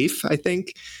of relief, I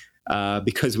think,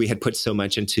 because we had put so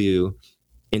much into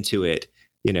it.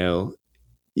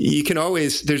 You can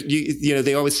always,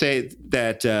 they always say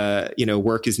that,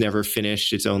 work is never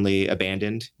finished. It's only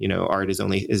abandoned. Art is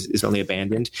only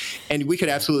abandoned. And we could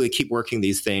absolutely keep working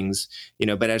these things,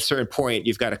 but at a certain point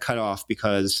you've got to cut off,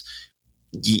 because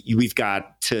we've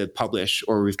got to publish,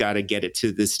 or we've got to get it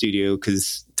to the studio,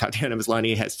 because Tatiana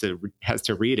Maslany has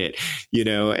to read it,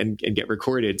 and get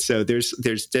recorded. So there's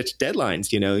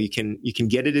deadlines. You can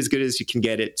get it as good as you can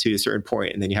get it to a certain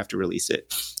point, and then you have to release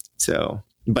it. So,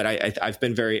 but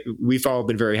we've all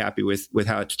been very happy with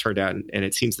how it's turned out, and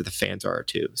it seems that the fans are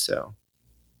too. So,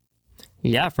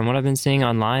 yeah, from what I've been seeing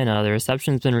online, the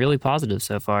reception's been really positive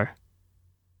so far.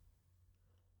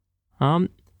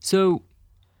 So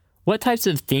what types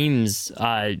of themes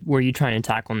were you trying to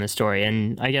tackle in this story?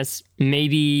 And I guess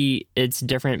maybe it's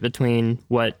different between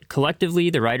what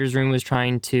collectively the writer's room was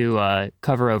trying to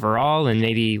cover overall, and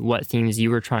maybe what themes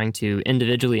you were trying to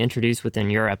individually introduce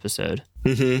within your episode.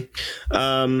 Mm-hmm.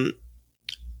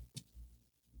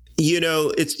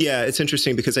 It's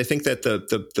interesting, because I think that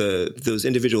those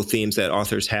individual themes that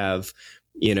authors have,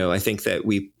 I think that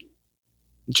we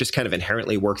just kind of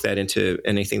inherently work that into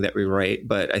anything that we write.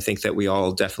 But I think that we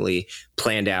all definitely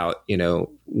planned out,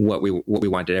 what we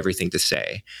wanted everything to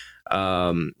say,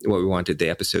 what we wanted the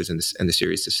episodes and the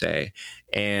series to say.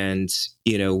 And,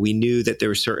 we knew that there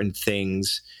were certain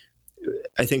things.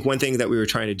 I think one thing that we were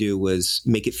trying to do was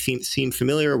make it seem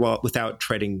familiar without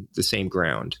treading the same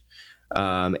ground.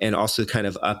 And also kind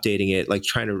of updating it, like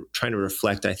trying to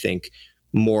reflect, I think,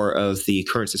 more of the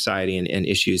current society and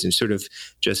issues, and sort of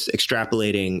just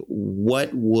extrapolating what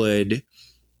would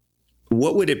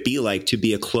it be like to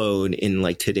be a clone in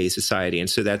like today's society. And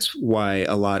so that's why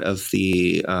a lot of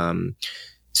the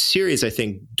series, I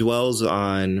think, dwells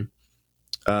on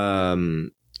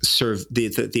the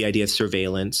idea of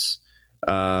surveillance,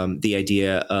 the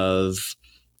idea of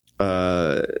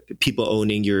people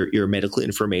owning your medical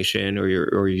information or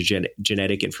your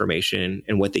genetic information,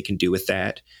 and what they can do with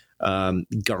that.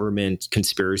 Government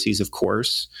conspiracies, of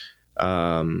course,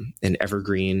 an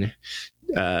evergreen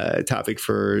topic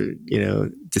for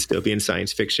dystopian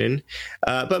science fiction.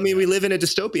 But I mean, we live in a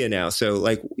dystopia now, so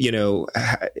like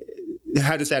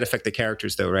how does that affect the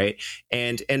characters, though, right?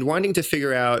 And wanting to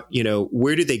figure out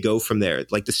where do they go from there?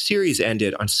 Like, the series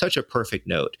ended on such a perfect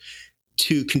note.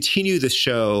 To continue the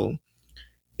show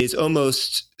is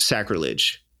almost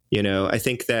sacrilege. I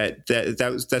think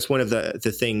that's one of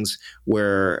the things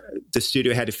where the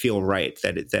studio had to feel right,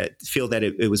 that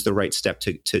it was the right step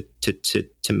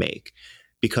to make,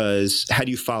 because how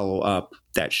do you follow up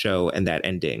that show and that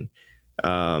ending?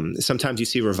 Sometimes you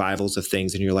see revivals of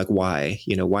things and you're like, why?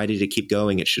 Why did it keep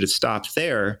going? It should have stopped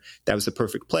there. That was the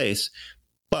perfect place.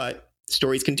 But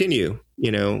stories continue,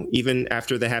 even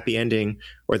after the happy ending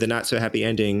or the not so happy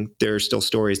ending, there are still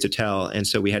stories to tell. And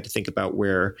so we had to think about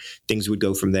where things would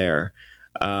go from there.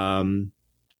 And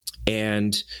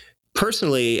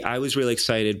personally, I was really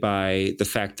excited by the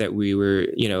fact that we were,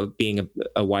 being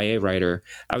a YA writer,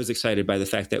 I was excited by the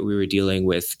fact that we were dealing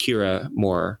with Kira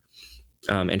more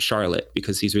and Charlotte,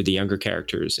 because these were the younger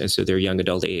characters. And so they're young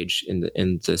adult age in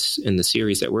the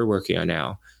series that we're working on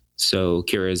now. So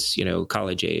Kira's,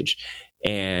 college age.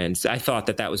 And I thought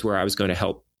that was where I was going to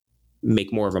help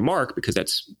make more of a mark, because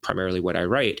that's primarily what I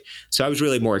write. So I was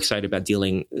really more excited about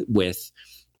dealing with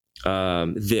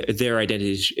their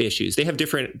identity issues. They have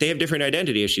different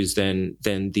identity issues than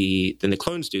the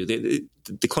clones do.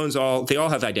 The clones they all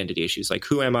have identity issues. Like,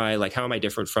 who am I? Like, how am I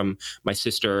different from my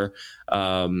sister?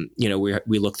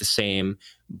 We look the same,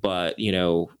 but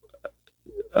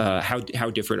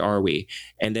how different are we?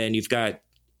 And then you've got.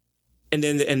 And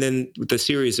then the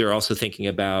series, they're also thinking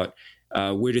about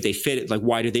where do they fit? Like,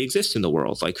 why do they exist in the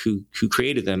world? Like, who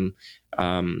created them?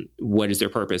 What is their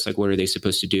purpose? Like, what are they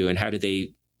supposed to do? And how do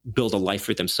they build a life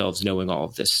for themselves, knowing all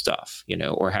of this stuff?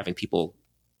 Or having people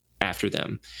after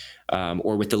them,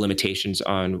 or with the limitations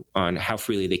on how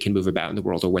freely they can move about in the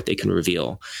world, or what they can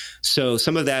reveal. So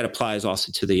some of that applies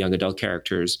also to the young adult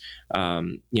characters,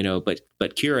 but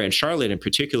Kira and Charlotte in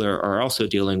particular are also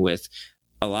dealing with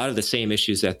a lot of the same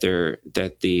issues that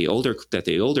the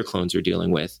older clones are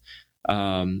dealing with,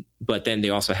 but then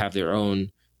they also have their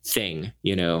own thing.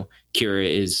 Kira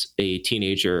is a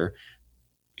teenager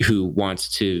who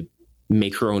wants to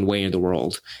make her own way in the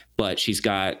world, but she's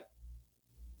got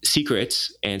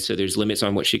secrets, and so there's limits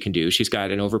on what she can do. She's got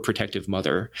an overprotective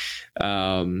mother,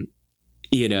 and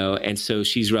so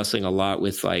she's wrestling a lot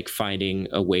with like finding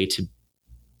a way to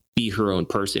be her own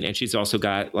person. And she's also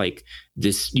got like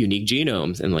this unique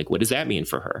genome, and like, what does that mean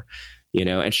for her?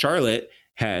 And Charlotte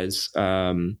has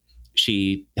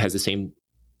she has the same,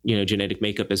 genetic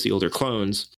makeup as the older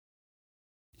clones.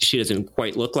 She doesn't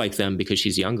quite look like them because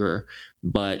she's younger,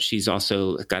 but she's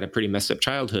also got a pretty messed up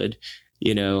childhood,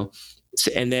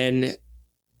 and then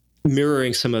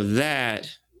mirroring some of that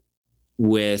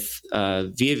with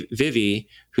Vivi,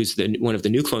 who's one of the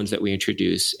new clones that we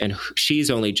introduce, and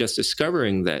she's only just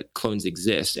discovering that clones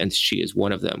exist, and she is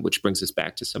one of them, which brings us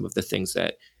back to some of the things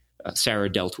that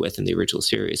Sarah dealt with in the original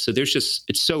series. So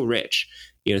it's so rich,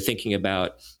 thinking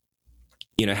about,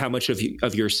 how much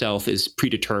of yourself is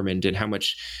predetermined and how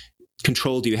much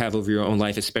control do you have over your own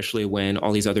life, especially when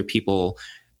all these other people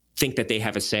think that they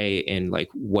have a say in like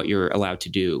what you're allowed to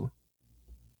do.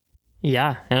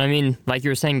 Yeah. And I mean, like you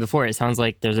were saying before, it sounds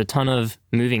like there's a ton of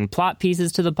moving plot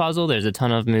pieces to the puzzle. There's a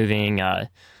ton of moving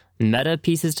meta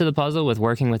pieces to the puzzle with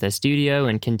working with a studio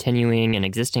and continuing an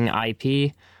existing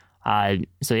IP.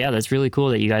 So yeah, that's really cool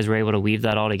that you guys were able to weave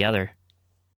that all together.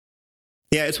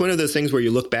 Yeah, it's one of those things where you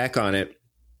look back on it,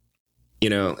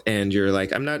 and you're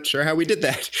like, I'm not sure how we did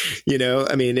that.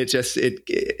 I mean,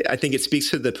 I think it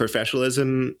speaks to the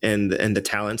professionalism and the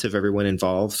talents of everyone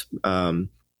involved.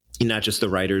 Not just the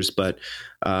writers, but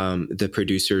the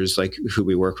producers, like who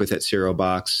we work with at Serial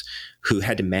Box, who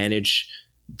had to manage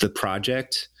the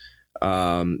project.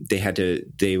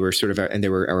 They were sort of, and they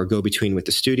were our go-between with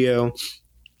the studio.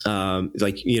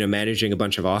 Managing a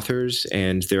bunch of authors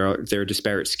and their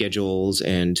disparate schedules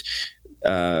and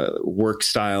work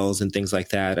styles and things like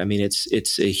that. I mean,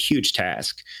 it's a huge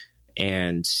task.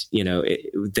 And,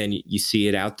 then you see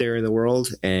it out there in the world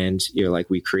and you're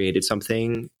like, we created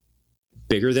something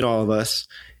bigger than all of us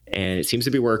and it seems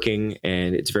to be working,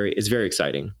 and it's very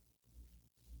exciting.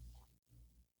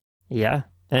 Yeah.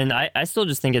 And I still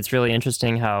just think it's really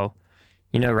interesting how,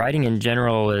 writing in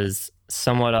general is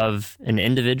somewhat of an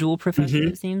individual profession.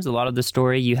 Mm-hmm. It seems a lot of the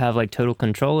story you have like total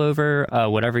control over.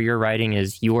 Whatever you're writing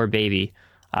is your baby.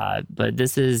 But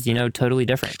this is, totally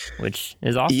different, which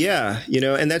is awesome. Yeah.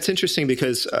 And that's interesting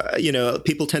because,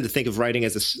 people tend to think of writing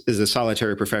as a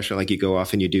solitary profession, like you go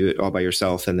off and you do it all by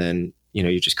yourself. And then,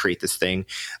 you just create this thing.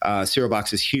 Serial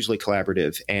Box is hugely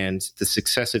collaborative, and the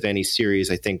success of any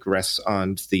series, I think, rests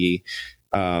on the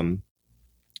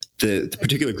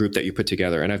particular group that you put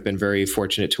together. And I've been very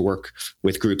fortunate to work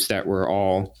with groups that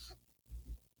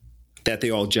they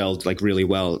all gelled like really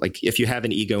well. Like if you have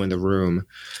an ego in the room,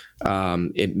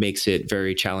 it makes it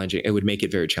very challenging. It would make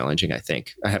it very challenging, I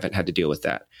think. I haven't had to deal with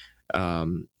that.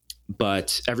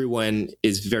 But everyone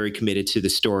is very committed to the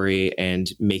story and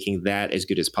making that as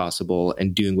good as possible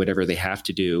and doing whatever they have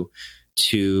to do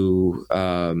to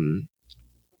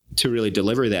really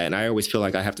deliver that. And I always feel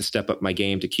like I have to step up my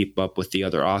game to keep up with the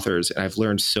other authors. And I've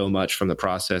learned so much from the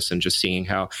process and just seeing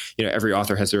how, every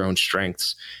author has their own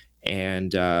strengths.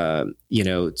 And,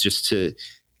 just to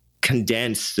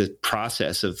condense the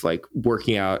process of like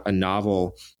working out a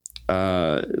novel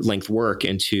length work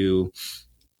into,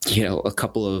 a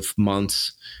couple of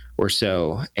months or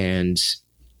so. And,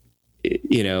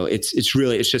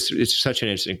 it's such an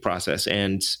interesting process.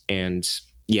 And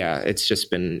yeah, it's just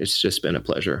been a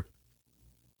pleasure.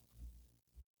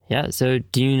 Yeah. So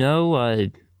do you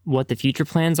know what the future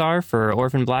plans are for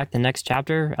Orphan Black, the next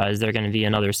chapter? Is there going to be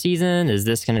another season? Is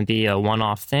this going to be a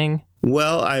one-off thing?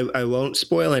 Well, I won't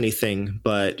spoil anything,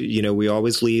 but, we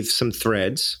always leave some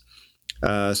threads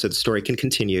so the story can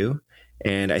continue.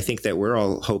 And I think that we're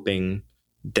all hoping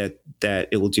that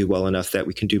it will do well enough that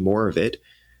we can do more of it.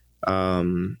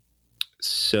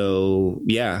 So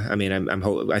yeah, I mean,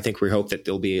 I think we hope that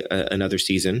there'll be another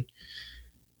season.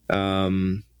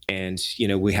 And,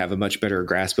 we have a much better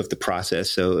grasp of the process.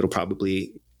 So it'll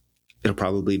probably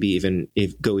be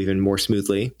go even more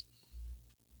smoothly.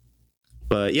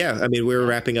 But yeah, I mean, we're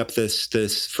wrapping up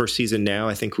this first season now.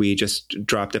 I think we just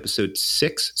dropped episode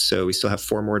 6, so we still have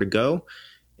 4 more to go.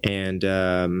 And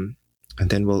then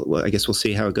I guess we'll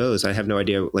see how it goes. I have no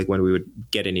idea like when we would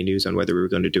get any news on whether we were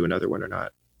going to do another one or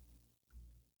not.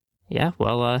 Yeah,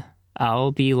 well,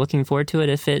 I'll be looking forward to it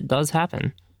if it does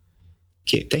happen.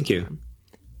 Okay, thank you.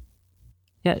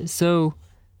 Yeah, so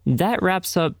that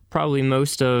wraps up probably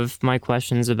most of my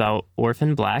questions about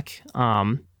Orphan Black.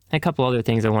 A couple other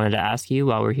things I wanted to ask you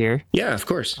while we're here. Yeah, of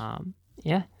course.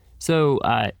 Yeah. So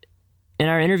in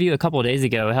our interview a couple of days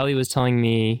ago, Helly was telling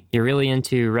me you're really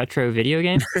into retro video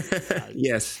games.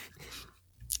 Yes.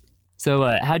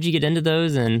 So how'd you get into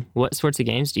those, and what sorts of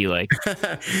games do you like?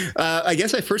 I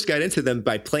guess I first got into them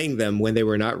by playing them when they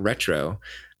were not retro.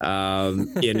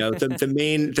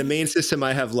 The main system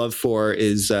I have love for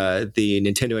is the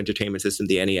Nintendo Entertainment System,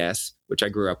 the NES, which I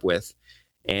grew up with.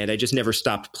 And I just never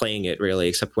stopped playing it really,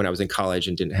 except when I was in college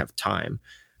and didn't have time.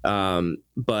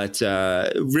 But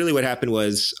really what happened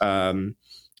was I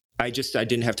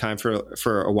didn't have time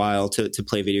for a while to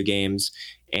play video games.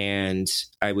 And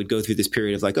I would go through this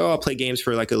period of like, oh, I'll play games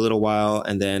for like a little while,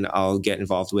 and then I'll get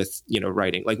involved with,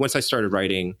 writing. Like once I started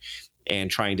writing and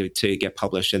trying to get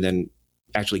published, and then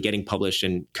actually getting published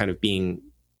and kind of being,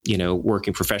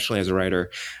 working professionally as a writer,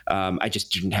 I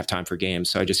just didn't have time for games.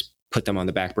 So I just put them on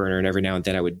the back burner, and every now and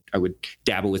then I would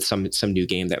dabble with some new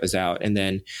game that was out. And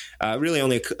then really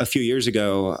only a few years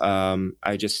ago,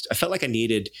 I felt like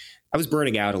I was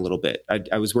burning out a little bit.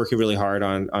 I was working really hard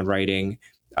on writing.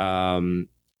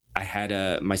 I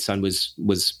had my son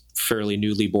was fairly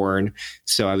newly born,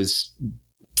 so I was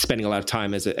spending a lot of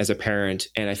time as a parent,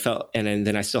 and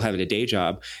then I still have a day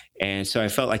job. And so I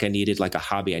felt like I needed like a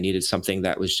hobby. I needed something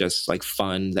that was just like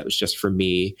fun, that was just for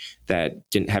me, that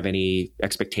didn't have any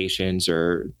expectations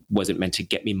or wasn't meant to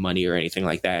get me money or anything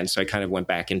like that. And so I kind of went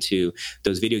back into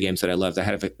those video games that I loved. I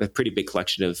had a pretty big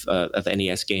collection of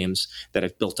NES games that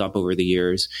I've built up over the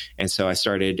years. And so I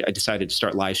decided to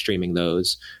start live streaming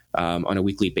those on a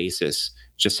weekly basis,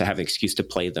 just to have an excuse to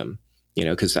play them,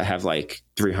 because I have like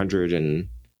 300 and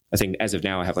I think as of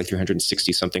now I have like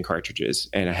 360 something cartridges,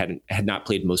 and I had not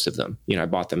played most of them. I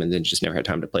bought them and then just never had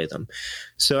time to play them.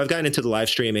 So I've gotten into the live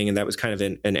streaming, and that was kind of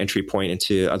an entry point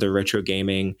into other retro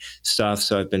gaming stuff.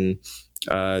 So I've been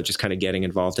just kind of getting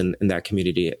involved in that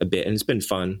community a bit, and it's been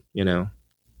fun, Yeah.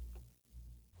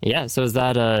 So is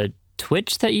that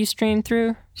Twitch that you stream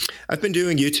through? I've been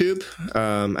doing YouTube.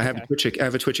 I have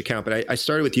a Twitch account, but I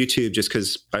started with YouTube just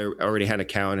because I already had an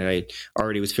account and I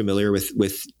already was familiar with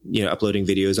uploading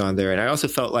videos on there. And I also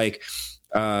felt like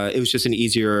it was just an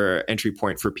easier entry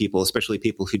point for people, especially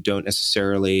people who don't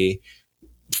necessarily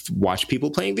watch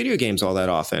people playing video games all that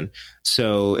often.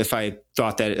 So if I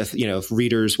thought that if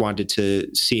readers wanted to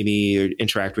see me or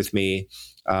interact with me,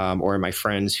 or my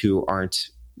friends who aren't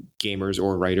gamers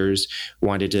or writers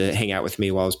wanted to hang out with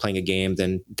me while I was playing a game,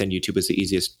 then YouTube was the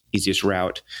easiest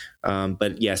route.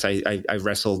 But yes, I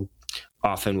wrestled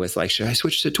often with like, should I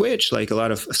switch to Twitch? Like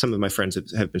some of my friends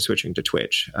have been switching to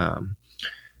Twitch.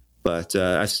 But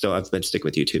I've been sticking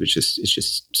with YouTube. It's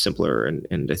just simpler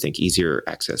and I think easier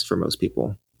access for most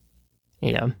people.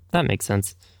 Yeah, that makes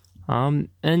sense.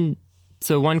 And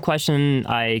so one question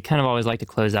I kind of always like to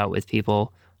close out with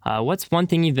people. What's one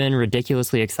thing you've been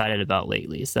ridiculously excited about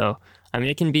lately? So, I mean,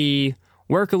 it can be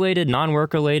work-related,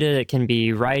 non-work related. It can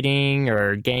be writing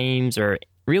or games or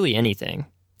really anything.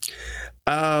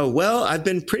 Well, I've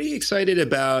been pretty excited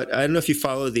about, I don't know if you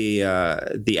follow the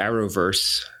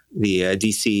Arrowverse, the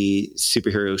DC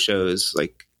superhero shows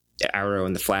like Arrow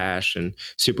and the Flash and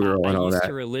Supergirl and all that. I used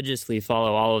to religiously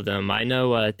follow all of them. I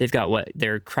know they've got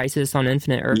their Crisis on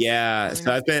Infinite Earth. Yeah,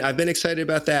 so I've been excited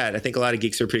about that. I think a lot of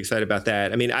geeks are pretty excited about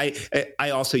that. I mean, I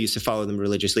also used to follow them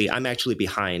religiously. I'm actually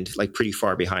behind, like pretty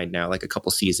far behind now, like a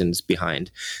couple seasons behind.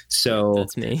 So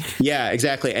that's me. Yeah,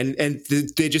 exactly. And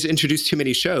they just introduced too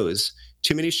many shows,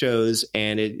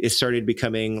 and it started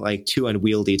becoming like too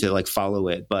unwieldy to like follow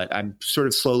it. But I'm sort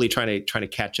of slowly trying to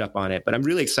catch up on it. But I'm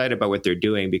really excited about what they're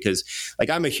doing because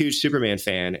like I'm a huge Superman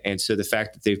fan, and so the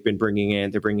fact that they're bringing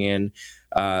in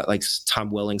like Tom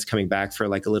Welling's coming back for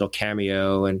like a little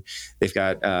cameo, and they've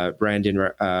got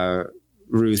Brandon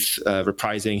Ruth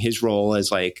reprising his role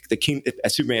as like the king,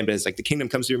 as Superman, but as like the kingdom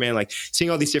comes to Superman, like seeing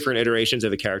all these different iterations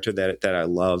of a character that I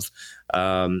love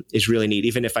is really neat,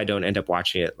 even if I don't end up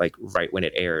watching it like right when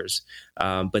it airs.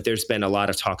 But there's been a lot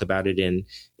of talk about it in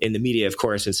the media, of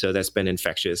course, and so that's been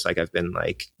infectious. Like I've been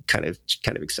like kind of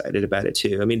excited about it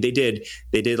too. I mean, they did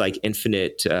like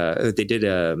Infinite. They did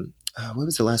what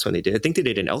was the last one they did? I think they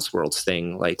did an Elseworlds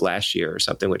thing like last year or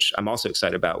something, which I'm also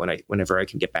excited about whenever I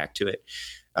can get back to it.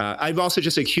 I'm also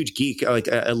just a huge geek. Like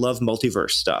I love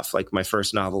multiverse stuff. Like my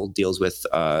first novel deals with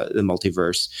the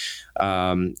multiverse.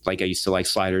 Like I used to like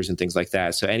sliders and things like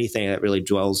that. So anything that really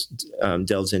delves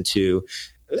into,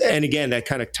 and again, that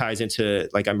kind of ties into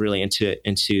like I'm really into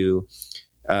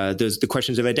the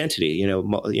questions of identity.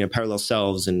 Parallel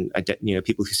selves and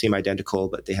people who seem identical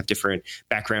but they have different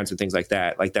backgrounds and things like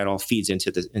that. Like that all feeds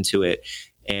into it.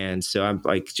 And so I'm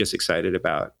like just excited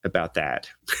about that.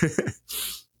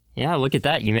 Yeah, look at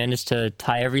that. You managed to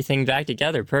tie everything back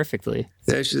together perfectly.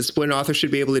 That's just what an author should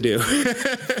be able to do.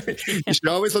 You should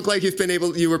always look like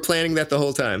you were planning that the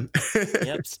whole time.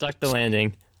 Yep, stuck the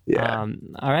landing. Yeah.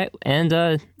 All right. And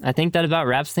I think that about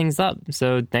wraps things up.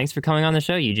 So thanks for coming on the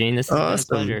show, Eugene. This has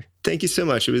been a pleasure. Thank you so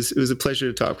much. It was a pleasure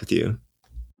to talk with you.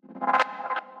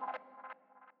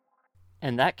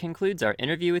 And that concludes our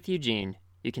interview with Eugene.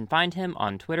 You can find him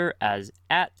on Twitter as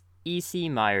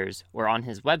 @ECMyers or on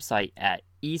his website at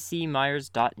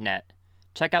ecmyers.net.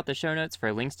 Check out the show notes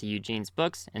for links to Eugene's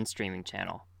books and streaming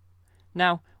channel.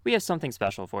 Now, we have something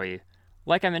special for you.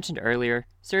 Like I mentioned earlier,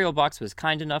 Serial Box was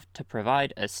kind enough to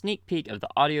provide a sneak peek of the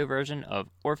audio version of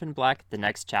Orphan Black: The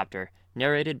Next Chapter,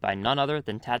 narrated by none other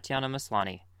than Tatiana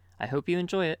Maslany. I hope you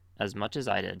enjoy it as much as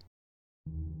I did.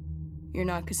 You're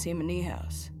not Cosima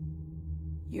Niehaus.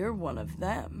 You're one of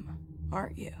them,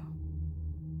 aren't you?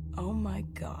 Oh my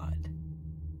God.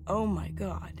 Oh my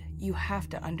God. You have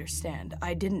to understand.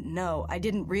 I didn't know. I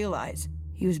didn't realize.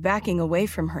 He was backing away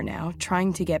from her now,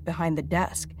 trying to get behind the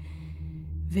desk.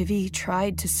 Vivi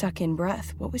tried to suck in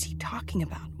breath. What was he talking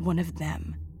about? One of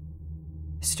them.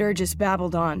 Sturgis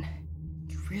babbled on.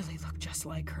 You really look just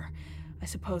like her. I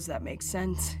suppose that makes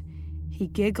sense. He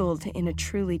giggled in a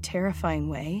truly terrifying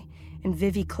way, and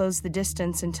Vivi closed the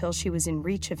distance until she was in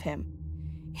reach of him.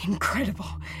 Incredible.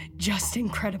 Just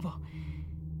incredible.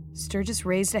 Sturgis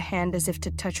raised a hand as if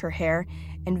to touch her hair,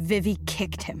 and Vivi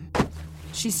kicked him.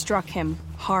 She struck him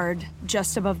hard,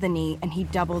 just above the knee, and he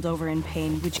doubled over in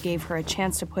pain, which gave her a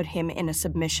chance to put him in a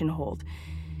submission hold.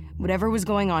 Whatever was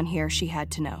going on here, she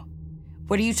had to know.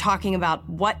 What are you talking about?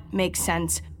 What makes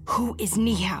sense? Who is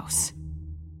Niehaus?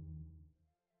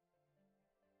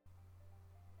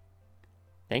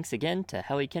 Thanks again to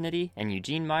Helly Kennedy and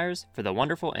Eugene Myers for the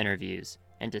wonderful interviews,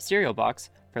 and to Serial Box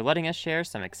for letting us share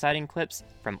some exciting clips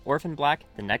from Orphan Black: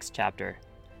 The Next Chapter.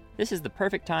 This is the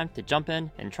perfect time to jump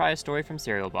in and try a story from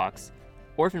Serial Box.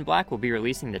 Orphan Black will be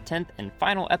releasing the 10th and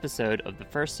final episode of the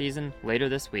first season later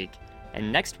this week,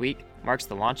 and next week marks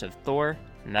the launch of Thor: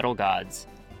 Metal Gods.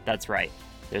 That's right,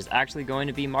 there's actually going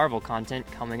to be Marvel content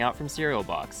coming out from Serial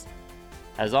Box.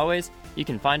 As always, you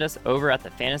can find us over at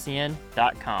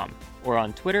thefantasyinn.com or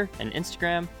on Twitter and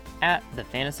Instagram at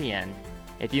thefantasyinn.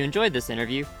 If you enjoyed this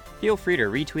interview, feel free to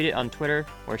retweet it on Twitter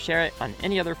or share it on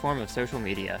any other form of social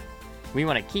media. We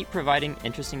want to keep providing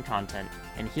interesting content,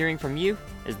 and hearing from you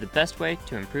is the best way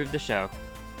to improve the show.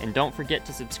 And don't forget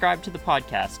to subscribe to the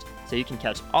podcast so you can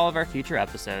catch all of our future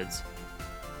episodes.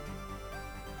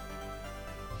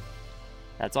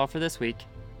 That's all for this week.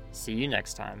 See you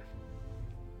next time.